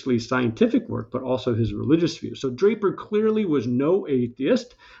Priestley's scientific work, but also his religious views. So Draper clearly was no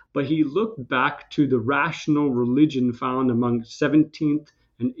atheist, but he looked back to the rational religion found among 17th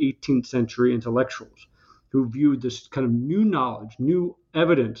and 18th century intellectuals who viewed this kind of new knowledge, new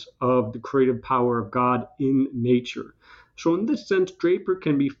evidence of the creative power of God in nature. So in this sense, Draper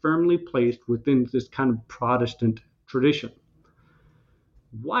can be firmly placed within this kind of Protestant tradition.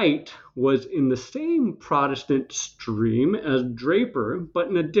 White was in the same Protestant stream as Draper, but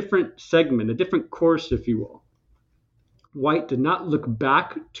in a different segment, a different course, if you will. White did not look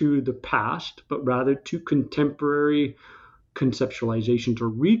back to the past, but rather to contemporary conceptualizations or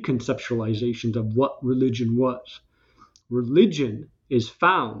reconceptualizations of what religion was. Religion is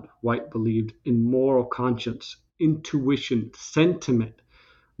found, White believed, in moral conscience, intuition, sentiment.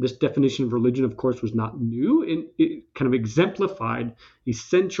 This definition of religion, of course, was not new. It kind of exemplified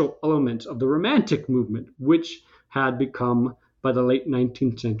essential elements of the Romantic movement, which had become, by the late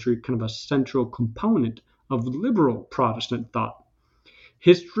 19th century, kind of a central component of liberal Protestant thought.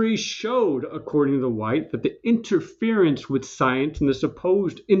 History showed, according to White, that the interference with science and the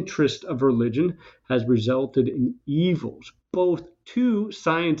supposed interest of religion has resulted in evils, both to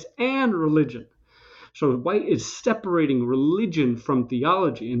science and religion. So White is separating religion from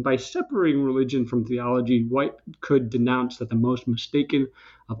theology. And by separating religion from theology, White could denounce that the most mistaken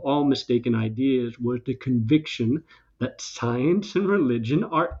of all mistaken ideas was the conviction that science and religion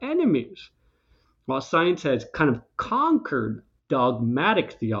are enemies. While science has kind of conquered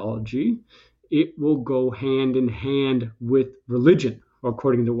dogmatic theology, it will go hand in hand with religion,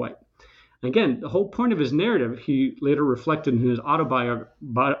 according to White. Again, the whole point of his narrative, he later reflected in his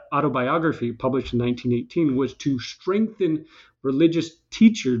autobiography published in 1918, was to strengthen religious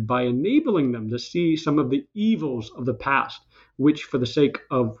teachers by enabling them to see some of the evils of the past, which for the sake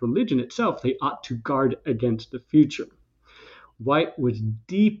of religion itself, they ought to guard against the future. White was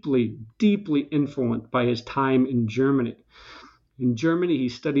deeply, deeply influenced by his time in Germany. In Germany, he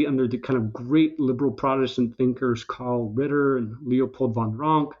studied under the kind of great liberal Protestant thinkers Karl Ritter and Leopold von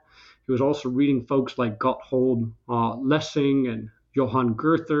Ranke. He was also reading folks like Gotthold Lessing and Johann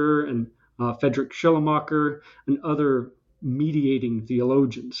Goethe and Friedrich Schleiermacher and other mediating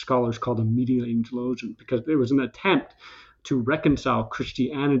theologians. Scholars call them mediating theologians because there was an attempt to reconcile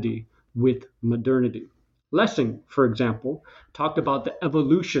Christianity with modernity. Lessing, for example, talked about the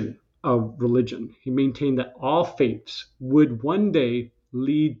evolution of religion. He maintained that all faiths would one day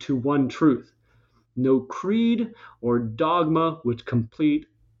lead to one truth. No creed or dogma was complete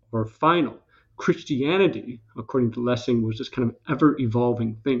or final. Christianity, according to Lessing, was this kind of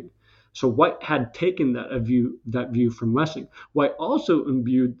ever-evolving thing. So White had taken that view from Lessing. White also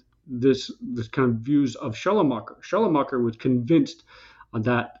imbued this kind of views of Schleiermacher. Schleiermacher was convinced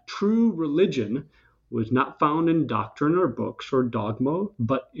that true religion was not found in doctrine or books or dogma,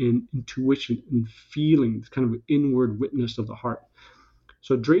 but in intuition and feelings, kind of inward witness of the heart.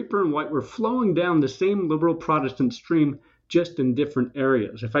 So Draper and White were flowing down the same liberal Protestant stream, just in different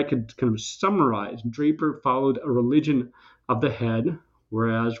areas. If I could kind of summarize, Draper followed a religion of the head,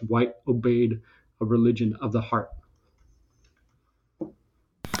 whereas White obeyed a religion of the heart.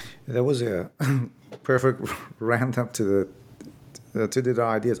 That was a perfect roundup to the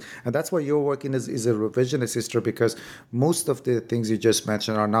ideas, and that's why your work is a revisionist history, because most of the things you just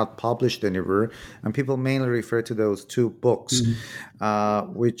mentioned are not published anywhere, and people mainly refer to those two books,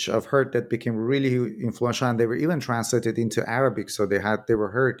 which I've heard that became really influential, and they were even translated into Arabic, so they were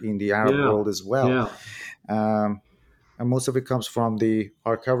heard in the Arab world as well. And most of it comes from the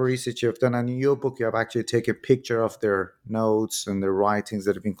archival research you've done. And in your book, you have actually taken a picture of their notes and their writings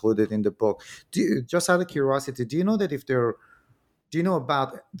that have included in the book. Just out of curiosity, do you know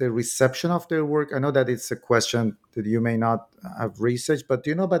about the reception of their work? I know that it's a question that you may not have researched, but do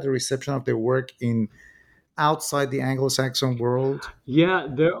you know about the reception of their work outside the Anglo-Saxon world? Yeah,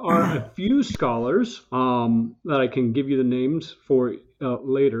 there are a few scholars that I can give you the names for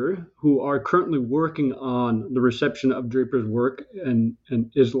later who are currently working on the reception of Draper's work in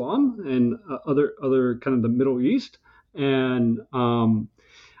Islam and other kind of the Middle East. And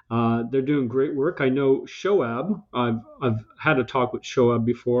they're doing great work. I know Shoab. I've had a talk with Shoab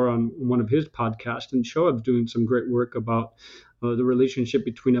before on one of his podcasts, and Shoab's doing some great work about the relationship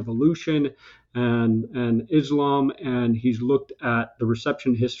between evolution and Islam, and he's looked at the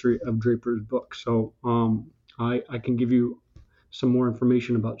reception history of Draper's book. So I can give you some more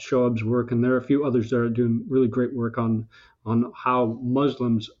information about Shoaib's work, and there are a few others that are doing really great work on how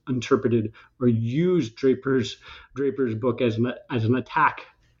Muslims interpreted or used Draper's book as an attack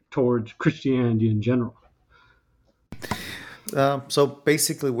towards Christianity in general. So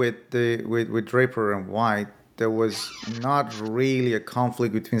basically, with Draper and White, there was not really a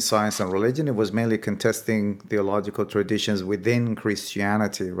conflict between science and religion. It was mainly contesting theological traditions within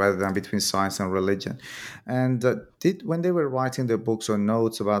Christianity rather than between science and religion. And when they were writing their books or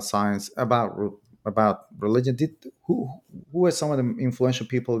notes about science, about religion, who were some of the influential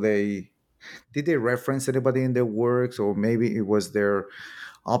people did they reference anybody in their works, or maybe it was their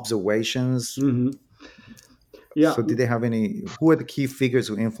observations? Mm-hmm. Yeah. So did they have who are the key figures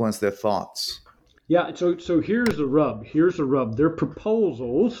who influenced their thoughts? Yeah, so here's the rub. Their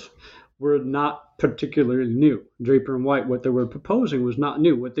proposals were not particularly new. Draper and White, what they were proposing was not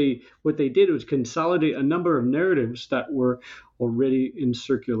new. What they did was consolidate a number of narratives that were already in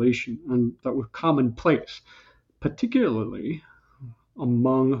circulation and that were commonplace, particularly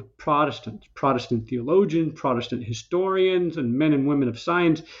among Protestants, Protestant theologians, Protestant historians, and men and women of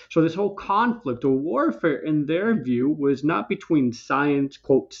science. So this whole conflict or warfare, in their view, was not between science,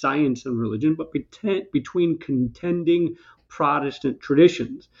 quote, science and religion, but between contending Protestant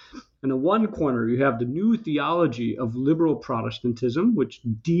traditions. In the one corner, you have the new theology of liberal Protestantism, which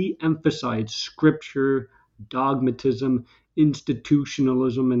de-emphasized scripture, dogmatism,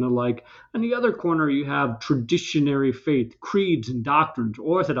 institutionalism, and the like. On the other corner, you have traditionary faith, creeds and doctrines,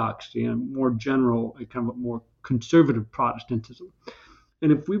 orthodoxy, and more general, kind of a more conservative Protestantism.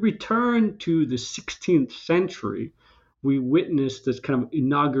 And if we return to the 16th century, we witness this kind of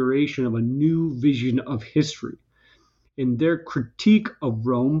inauguration of a new vision of history. In their critique of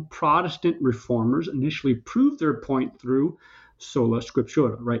Rome, Protestant reformers initially proved their point through sola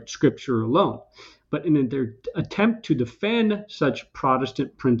scriptura, right? Scripture alone. But in their attempt to defend such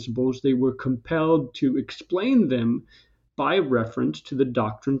Protestant principles, they were compelled to explain them by reference to the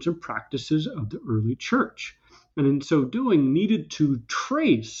doctrines and practices of the early church. And in so doing, needed to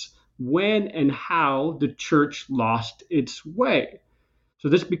trace when and how the church lost its way. So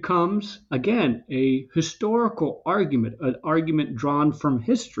this becomes, again, a historical argument, an argument drawn from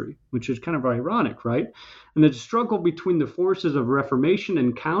history, which is kind of ironic, right? And the struggle between the forces of Reformation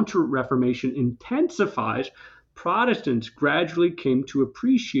and Counter-Reformation intensifies. Protestants gradually came to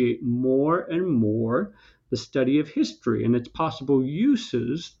appreciate more and more the study of history and its possible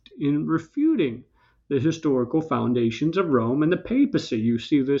uses in refuting the historical foundations of Rome and the papacy. You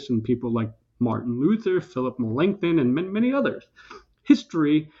see this in people like Martin Luther, Philip Melanchthon, and many others.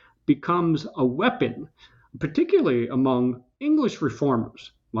 History becomes a weapon, particularly among English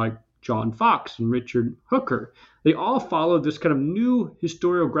reformers like John Fox and Richard Hooker. They all followed this kind of new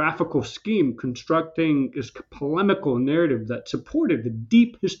historiographical scheme, constructing this polemical narrative that supported the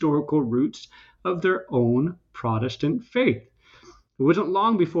deep historical roots of their own Protestant faith. It wasn't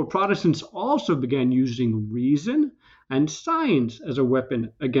long before Protestants also began using reason and science as a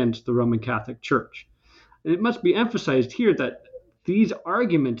weapon against the Roman Catholic Church. And it must be emphasized here that these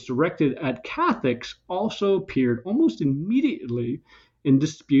arguments directed at Catholics also appeared almost immediately in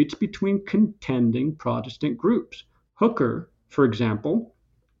disputes between contending Protestant groups. Hooker, for example,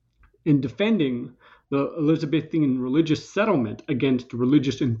 in defending the Elizabethan religious settlement against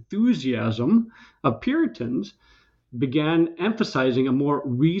religious enthusiasm of Puritans, began emphasizing a more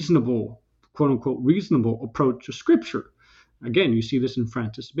reasonable, quote-unquote, reasonable approach to Scripture. Again, you see this in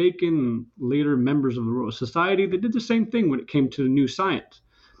Francis Bacon and later members of the Royal Society. They did the same thing when it came to the new science.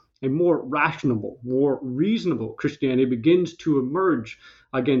 A more rational, more reasonable Christianity begins to emerge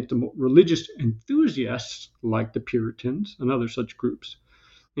against the religious enthusiasts like the Puritans and other such groups.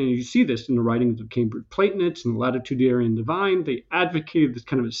 And you see this in the writings of Cambridge Platonists and the Latitudinarian Divine. They advocated this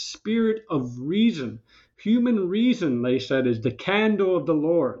kind of a spirit of reason. Human reason, they said, is the candle of the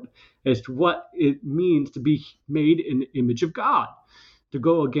Lord, as to what it means to be made in the image of God. To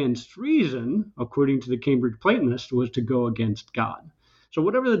go against reason, according to the Cambridge Platonists, was to go against God. So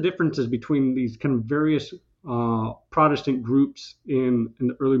whatever the differences between these kind of various Protestant groups in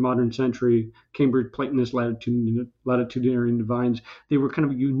the early modern century, Cambridge Platonists, Latitudinarian Divines, they were kind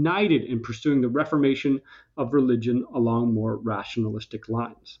of united in pursuing the reformation of religion along more rationalistic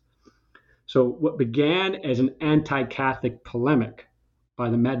lines. So what began as an anti-Catholic polemic by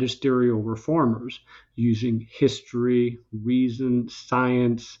the magisterial reformers using history, reason,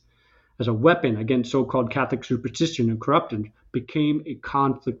 science as a weapon against so-called Catholic superstition and corruption became a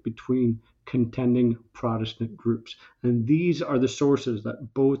conflict between contending Protestant groups. And these are the sources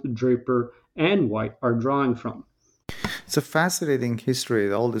that both Draper and White are drawing from. It's a fascinating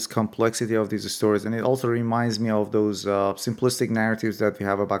history, all this complexity of these stories. And it also reminds me of those simplistic narratives that we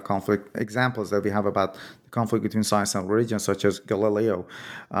have about conflict, examples that we have about the conflict between science and religion, such as Galileo,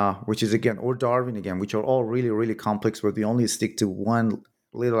 which is again, or Darwin again, which are all really, really complex, but we only stick to one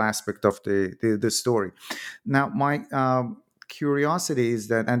little aspect of the story. Now, my curiosity is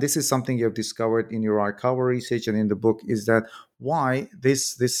that, and this is something you've discovered in your archival research and in the book, is that why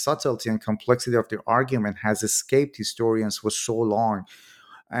this subtlety and complexity of the argument has escaped historians for so long.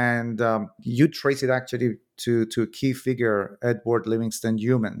 And you trace it actually to a key figure, Edward Livingston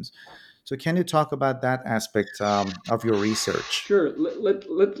Humans. So can you talk about that aspect of your research? Sure.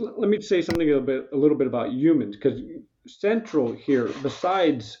 Let me say something a little bit about Humans, because central here,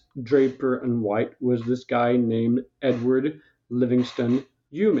 besides Draper and White, was this guy named Edward Livingston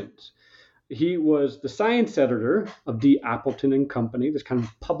Humans. He was the science editor of D. Appleton and Company, this kind of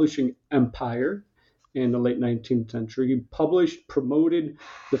publishing empire in the late 19th century. He published, promoted,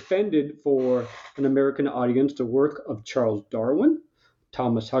 defended for an American audience the work of Charles Darwin,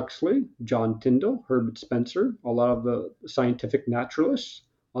 Thomas Huxley, John Tyndall, Herbert Spencer, a lot of the scientific naturalists,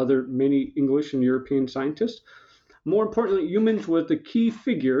 many English and European scientists. More importantly, Humans was the key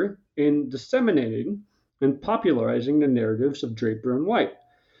figure in disseminating and popularizing the narratives of Draper and White.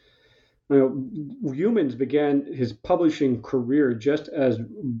 Humans began his publishing career just as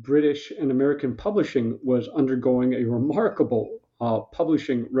British and American publishing was undergoing a remarkable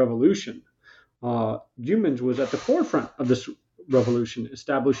publishing revolution. Humans was at the forefront of this revolution,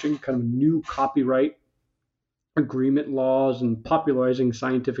 establishing kind of new copyright agreement laws and popularizing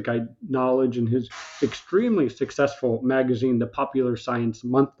scientific knowledge in his extremely successful magazine, The Popular Science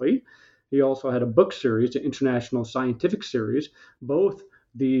Monthly. He also had a book series, the International Scientific Series. Both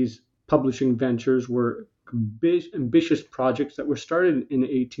these publishing ventures were big, ambitious projects that were started in the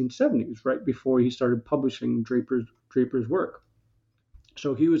 1870s, right before he started publishing Draper's work.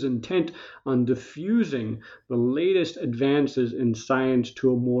 So he was intent on diffusing the latest advances in science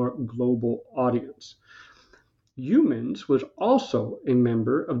to a more global audience. Humans was also a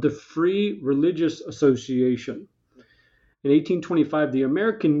member of the Free Religious Association. In 1825, the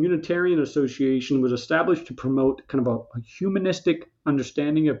American Unitarian Association was established to promote kind of a humanistic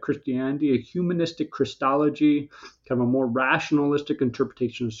understanding of Christianity, a humanistic Christology, kind of a more rationalistic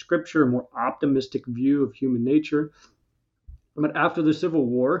interpretation of Scripture, a more optimistic view of human nature. But after the Civil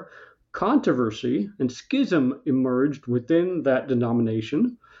War, controversy and schism emerged within that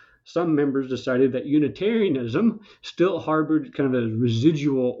denomination. Some members decided that Unitarianism still harbored kind of a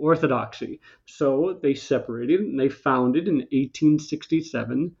residual orthodoxy. So they separated and they founded in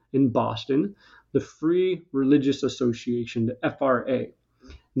 1867 in Boston the Free Religious Association, the FRA.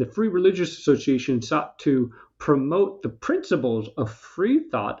 And the Free Religious Association sought to promote the principles of free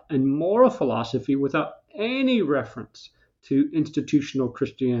thought and moral philosophy without any reference to institutional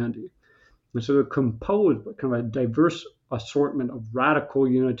Christianity. And so they're composed by kind of a diverse assortment of radical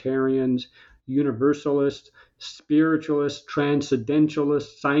Unitarians, Universalists, spiritualists,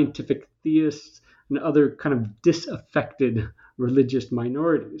 transcendentalists, scientific theists, and other kind of disaffected religious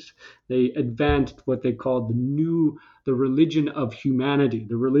minorities. They advanced what they called the religion of humanity,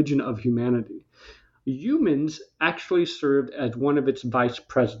 the religion of humanity. Humans actually served as one of its vice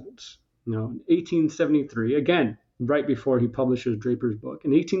presidents. In 1873, again, right before he publishes Draper's book,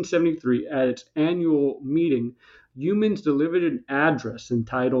 in 1873, at its annual meeting, Humans delivered an address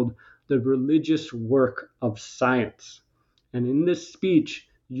entitled The Religious Work of Science. And in this speech,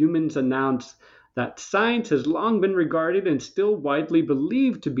 Humans announced that science has long been regarded and still widely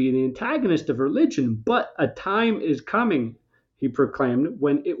believed to be the antagonist of religion, but a time is coming, he proclaimed,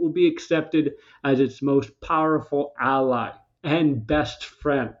 when it will be accepted as its most powerful ally and best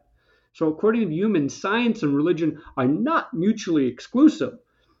friend. So according to Humans, science and religion are not mutually exclusive.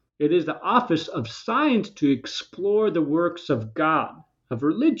 It is the office of science to explore the works of God, of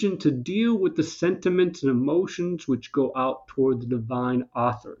religion to deal with the sentiments and emotions which go out toward the divine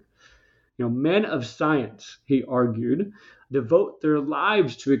author. Men of science, he argued, devote their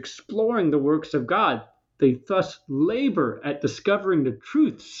lives to exploring the works of God. They thus labor at discovering the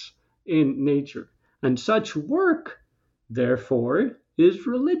truths in nature. And such work, therefore, is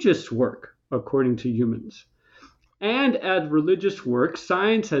religious work, according to Humans. And as religious work,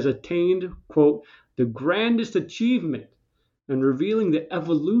 science has attained, quote, the grandest achievement in revealing the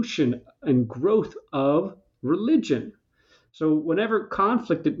evolution and growth of religion. So whenever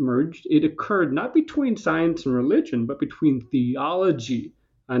conflict emerged, it occurred not between science and religion, but between theology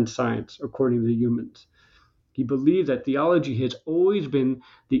and science, according to Humans. He believed that theology has always been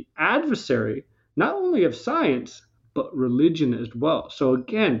the adversary, not only of science, but religion as well. So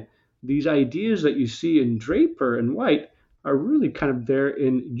again, these ideas that you see in Draper and White, are really kind of there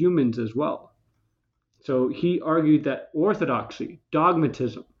in humans as well. So he argued that orthodoxy,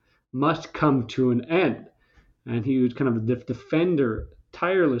 dogmatism, must come to an end. And he was kind of the defender,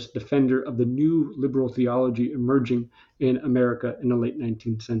 tireless defender of the new liberal theology emerging in America in the late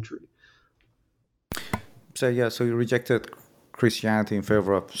 19th century. So you rejected Christianity in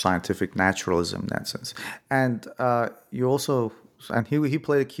favor of scientific naturalism in that sense. And you also, and he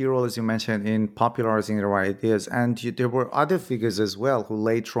played a key role, as you mentioned, in popularizing the right ideas. And there were other figures as well who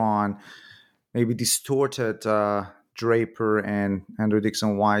later on maybe distorted Draper and Andrew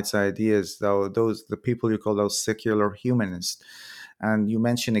Dixon White's ideas, though the people you call those secular humanists. And you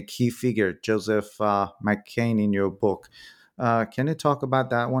mentioned a key figure, Joseph McCain, in your book. Can you talk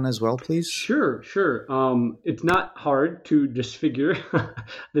about that one as well, please? Sure. It's not hard to disfigure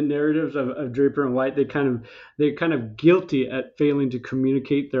the narratives of Draper and White. They're kind of guilty at failing to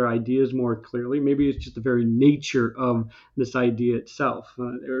communicate their ideas more clearly. Maybe it's just the very nature of this idea itself.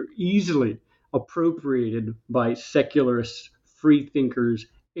 They're easily appropriated by secularists, free thinkers,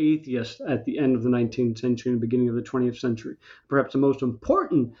 atheists at the end of the 19th century and the beginning of the 20th century. Perhaps the most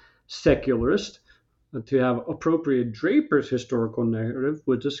important secularist to have appropriated Draper's historical narrative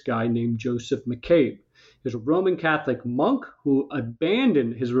was this guy named Joseph McCabe. He was a Roman Catholic monk who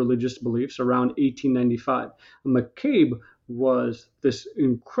abandoned his religious beliefs around 1895. And McCabe was this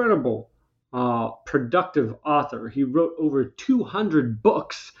incredible, productive author. He wrote over 200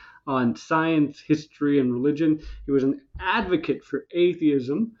 books on science, history, and religion. He was an advocate for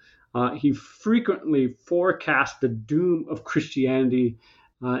atheism. He frequently forecast the doom of Christianity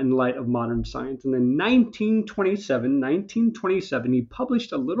in light of modern science. And in 1927, he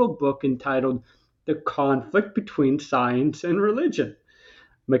published a little book entitled The Conflict Between Science and Religion.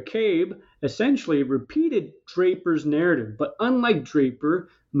 McCabe essentially repeated Draper's narrative, but unlike Draper,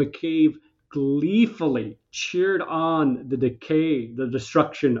 McCabe gleefully cheered on the decay, the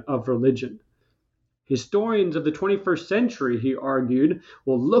destruction of religion. Historians of the 21st century, he argued,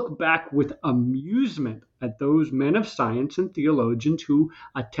 will look back with amusement at those men of science and theologians who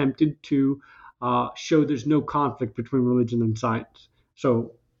attempted to show there's no conflict between religion and science.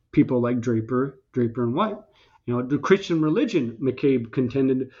 So people like Draper and White. The Christian religion, McCabe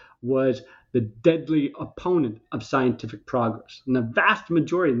contended, was the deadly opponent of scientific progress. And the vast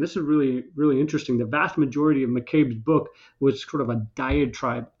majority, and this is really, really interesting, the vast majority of McCabe's book was sort of a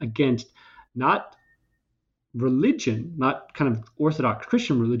diatribe against not religion, not kind of Orthodox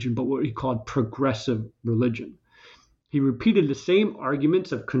Christian religion, but what he called progressive religion. He repeated the same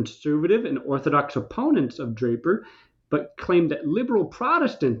arguments of conservative and Orthodox opponents of Draper, but claimed that liberal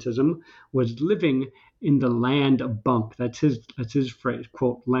Protestantism was living in the land of bunk. That's his phrase,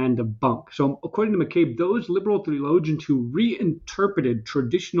 quote, land of bunk. So according to McCabe, those liberal theologians who reinterpreted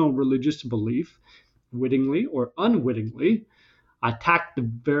traditional religious belief, wittingly or unwittingly, attacked the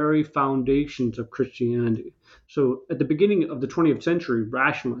very foundations of Christianity. So at the beginning of the 20th century,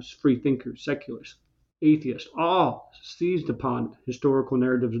 rationalists, free thinkers, secularists, atheists, all seized upon historical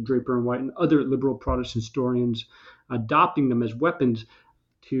narratives of Draper and White and other liberal Protestant historians, adopting them as weapons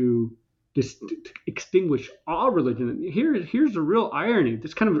to extinguish all religion. And here's the real irony.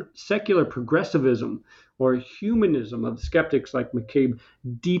 This kind of secular progressivism or humanism of skeptics like McCabe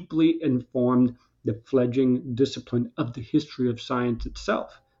deeply informed the fledgling discipline of the history of science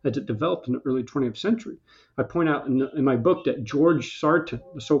itself as it developed in the early 20th century. I point out in my book that George Sarton,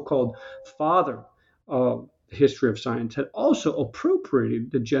 the so-called father of the history of science, had also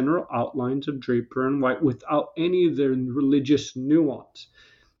appropriated the general outlines of Draper and White without any of their religious nuance.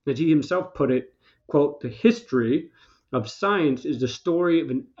 As he himself put it, quote, "The history of science is the story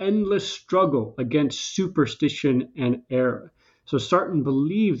of an endless struggle against superstition and error." So Sarton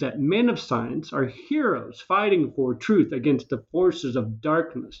believed that men of science are heroes fighting for truth against the forces of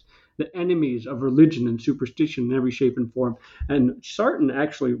darkness, the enemies of religion and superstition in every shape and form. And Sarton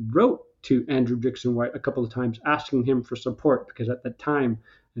actually wrote to Andrew Dixon White a couple of times asking him for support, because at that time,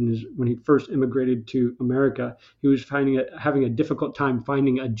 when he first immigrated to America, he was having a difficult time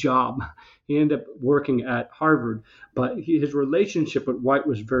finding a job. He ended up working at Harvard, but his relationship with White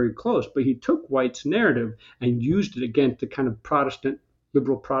was very close. But he took White's narrative and used it against the kind of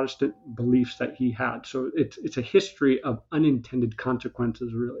liberal Protestant beliefs that he had. So it's a history of unintended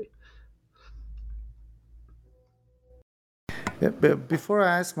consequences, really. Yeah, but before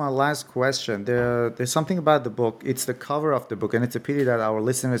I ask my last question, there's something about the book. It's the cover of the book, and it's a pity that our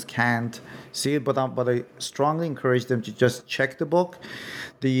listeners can't see it. But I strongly encourage them to just check the book.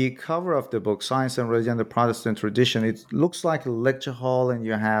 The cover of the book, "Science and Religion: The Protestant Tradition," it looks like a lecture hall, and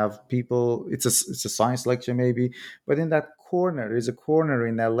you have people. It's a science lecture maybe, but in that corner, there's a corner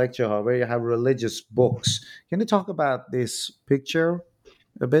in that lecture hall where you have religious books. Can you talk about this picture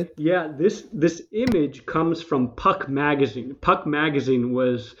a bit? Yeah, this image comes from Puck Magazine. Puck Magazine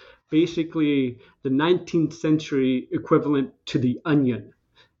was basically the 19th century equivalent to the Onion.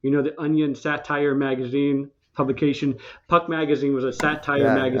 You know, the Onion satire magazine publication. Puck Magazine was a satire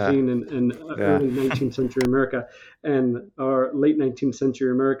Yeah, yeah, magazine in yeah. early 19th century America and or late 19th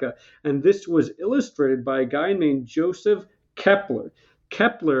century America. And this was illustrated by a guy named Joseph Kepler.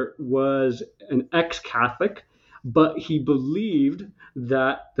 Kepler was an ex-Catholic, but he believed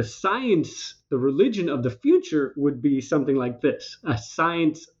that the science, the religion of the future would be something like this, a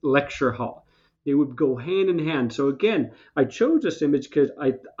science lecture hall. They would go hand in hand. So again, I chose this image because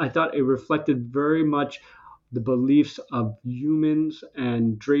I thought it reflected very much the beliefs of humans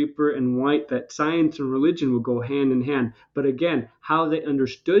and Draper and White that science and religion would go hand in hand. But again, how they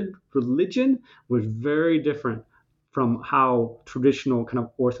understood religion was very different from how traditional kind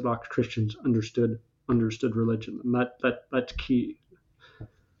of Orthodox Christians understood religion, and that's key.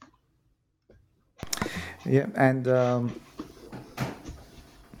 Yeah, and I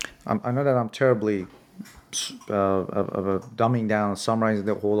know that I'm terribly of dumbing down, summarizing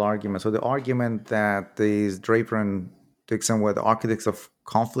the whole argument. So the argument that these Draper and Dixon were the architects of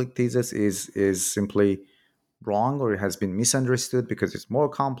conflict thesis is simply wrong, or it has been misunderstood because it's more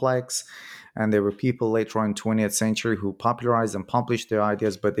complex. And there were people later on in 20th century who popularized and published their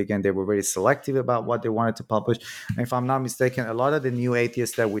ideas, but again, they were very selective about what they wanted to publish. And if I'm not mistaken, a lot of the new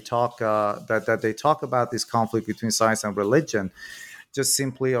atheists that we talk that they talk about this conflict between science and religion just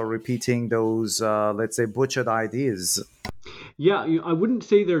simply are repeating those, let's say, butchered ideas. Yeah, I wouldn't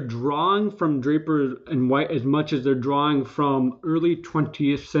say they're drawing from Draper and White as much as they're drawing from early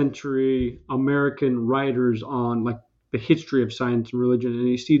 20th century American writers on like the history of science and religion. And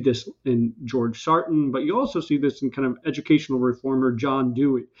you see this in George Sarton, but you also see this in kind of educational reformer John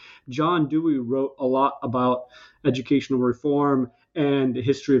Dewey. John Dewey wrote a lot about educational reform and the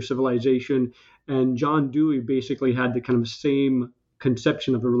history of civilization. And John Dewey basically had the kind of same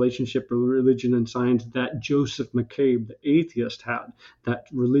conception of the relationship of religion and science that Joseph McCabe, the atheist, had. That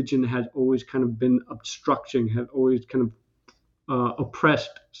religion had always kind of been obstructing, had always kind of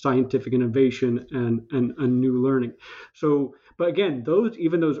oppressed scientific innovation and new learning. So, but again, those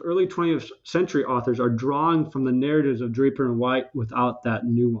early 20th century authors are drawing from the narratives of Draper and White without that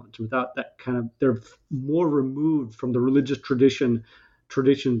nuance, without that kind of, they're more removed from the religious traditions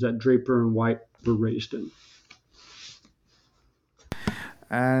that Draper and White were raised in.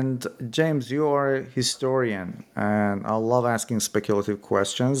 And James, you are a historian, and I love asking speculative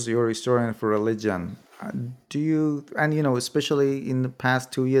questions. You're a historian for religion. Do you, and especially in the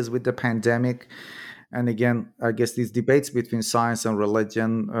past 2 years with the pandemic, and again, I guess these debates between science and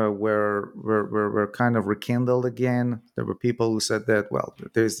religion were kind of rekindled again. There were people who said that, well,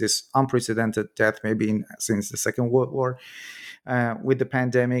 there's this unprecedented death, maybe since the Second World War. With the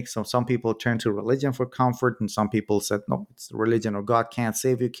pandemic, so some people turned to religion for comfort, and some people said, no, it's religion or God can't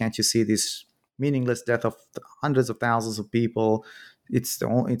save you. Can't you see this meaningless death of hundreds of thousands of people? It's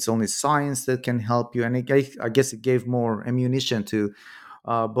only science that can help you. And I guess it gave more ammunition to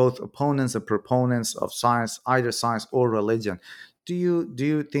both opponents and proponents of science, either science or religion. Do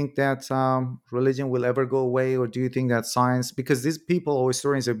you think that religion will ever go away, or do you think that science, because these people or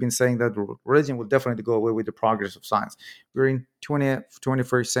historians have been saying that religion will definitely go away with the progress of science. We're in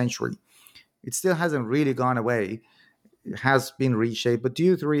 21st century. It still hasn't really gone away. It has been reshaped. But do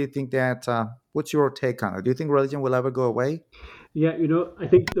you really think that, what's your take on it? Do you think religion will ever go away? Yeah, I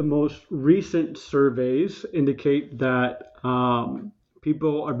think the most recent surveys indicate that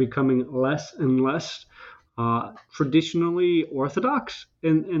people are becoming less and less traditionally orthodox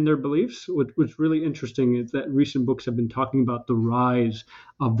in their beliefs. What's really interesting is that recent books have been talking about the rise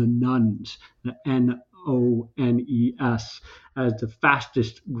of the nones, the Nones, as the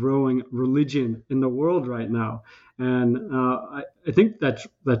fastest growing religion in the world right now. And I think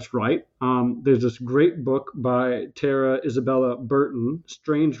that's right. There's this great book by Tara Isabella Burton,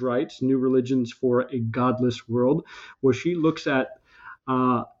 Strange Rites, New Religions for a Godless World, where she looks at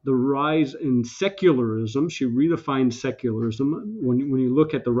the rise in secularism. She redefines secularism. When you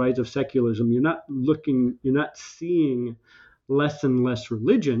look at the rise of secularism, you're not seeing less and less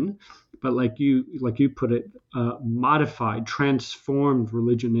religion, but like you put it, modified, transformed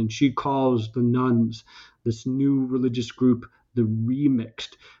religion. And she calls the nones, this new religious group, the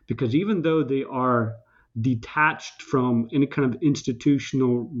remixed, because even though they are detached from any kind of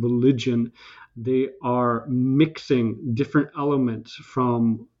institutional religion, they are mixing different elements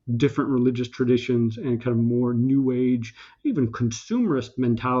from different religious traditions and kind of more new age, even consumerist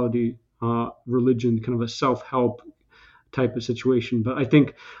mentality, religion, kind of a self-help type of situation. But I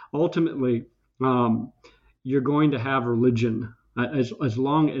think ultimately, you're going to have religion as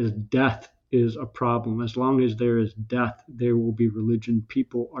long as death is a problem. As long as there is death, there will be religion.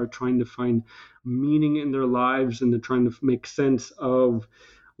 People are trying to find meaning in their lives, and they're trying to make sense of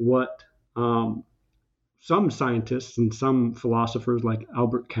what some scientists and some philosophers like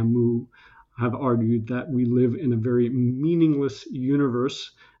Albert Camus have argued, that we live in a very meaningless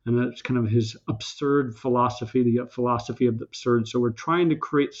universe, and that's kind of his absurd philosophy, the philosophy of the absurd. So we're trying to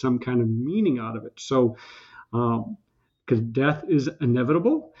create some kind of meaning out of it. So because death is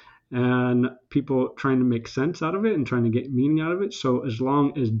inevitable, and people trying to make sense out of it and trying to get meaning out of it. So as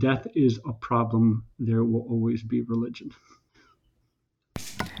long as death is a problem, there will always be religion.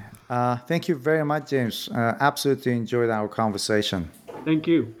 Thank you very much, James. Absolutely enjoyed our conversation. Thank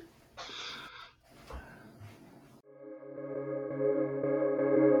you.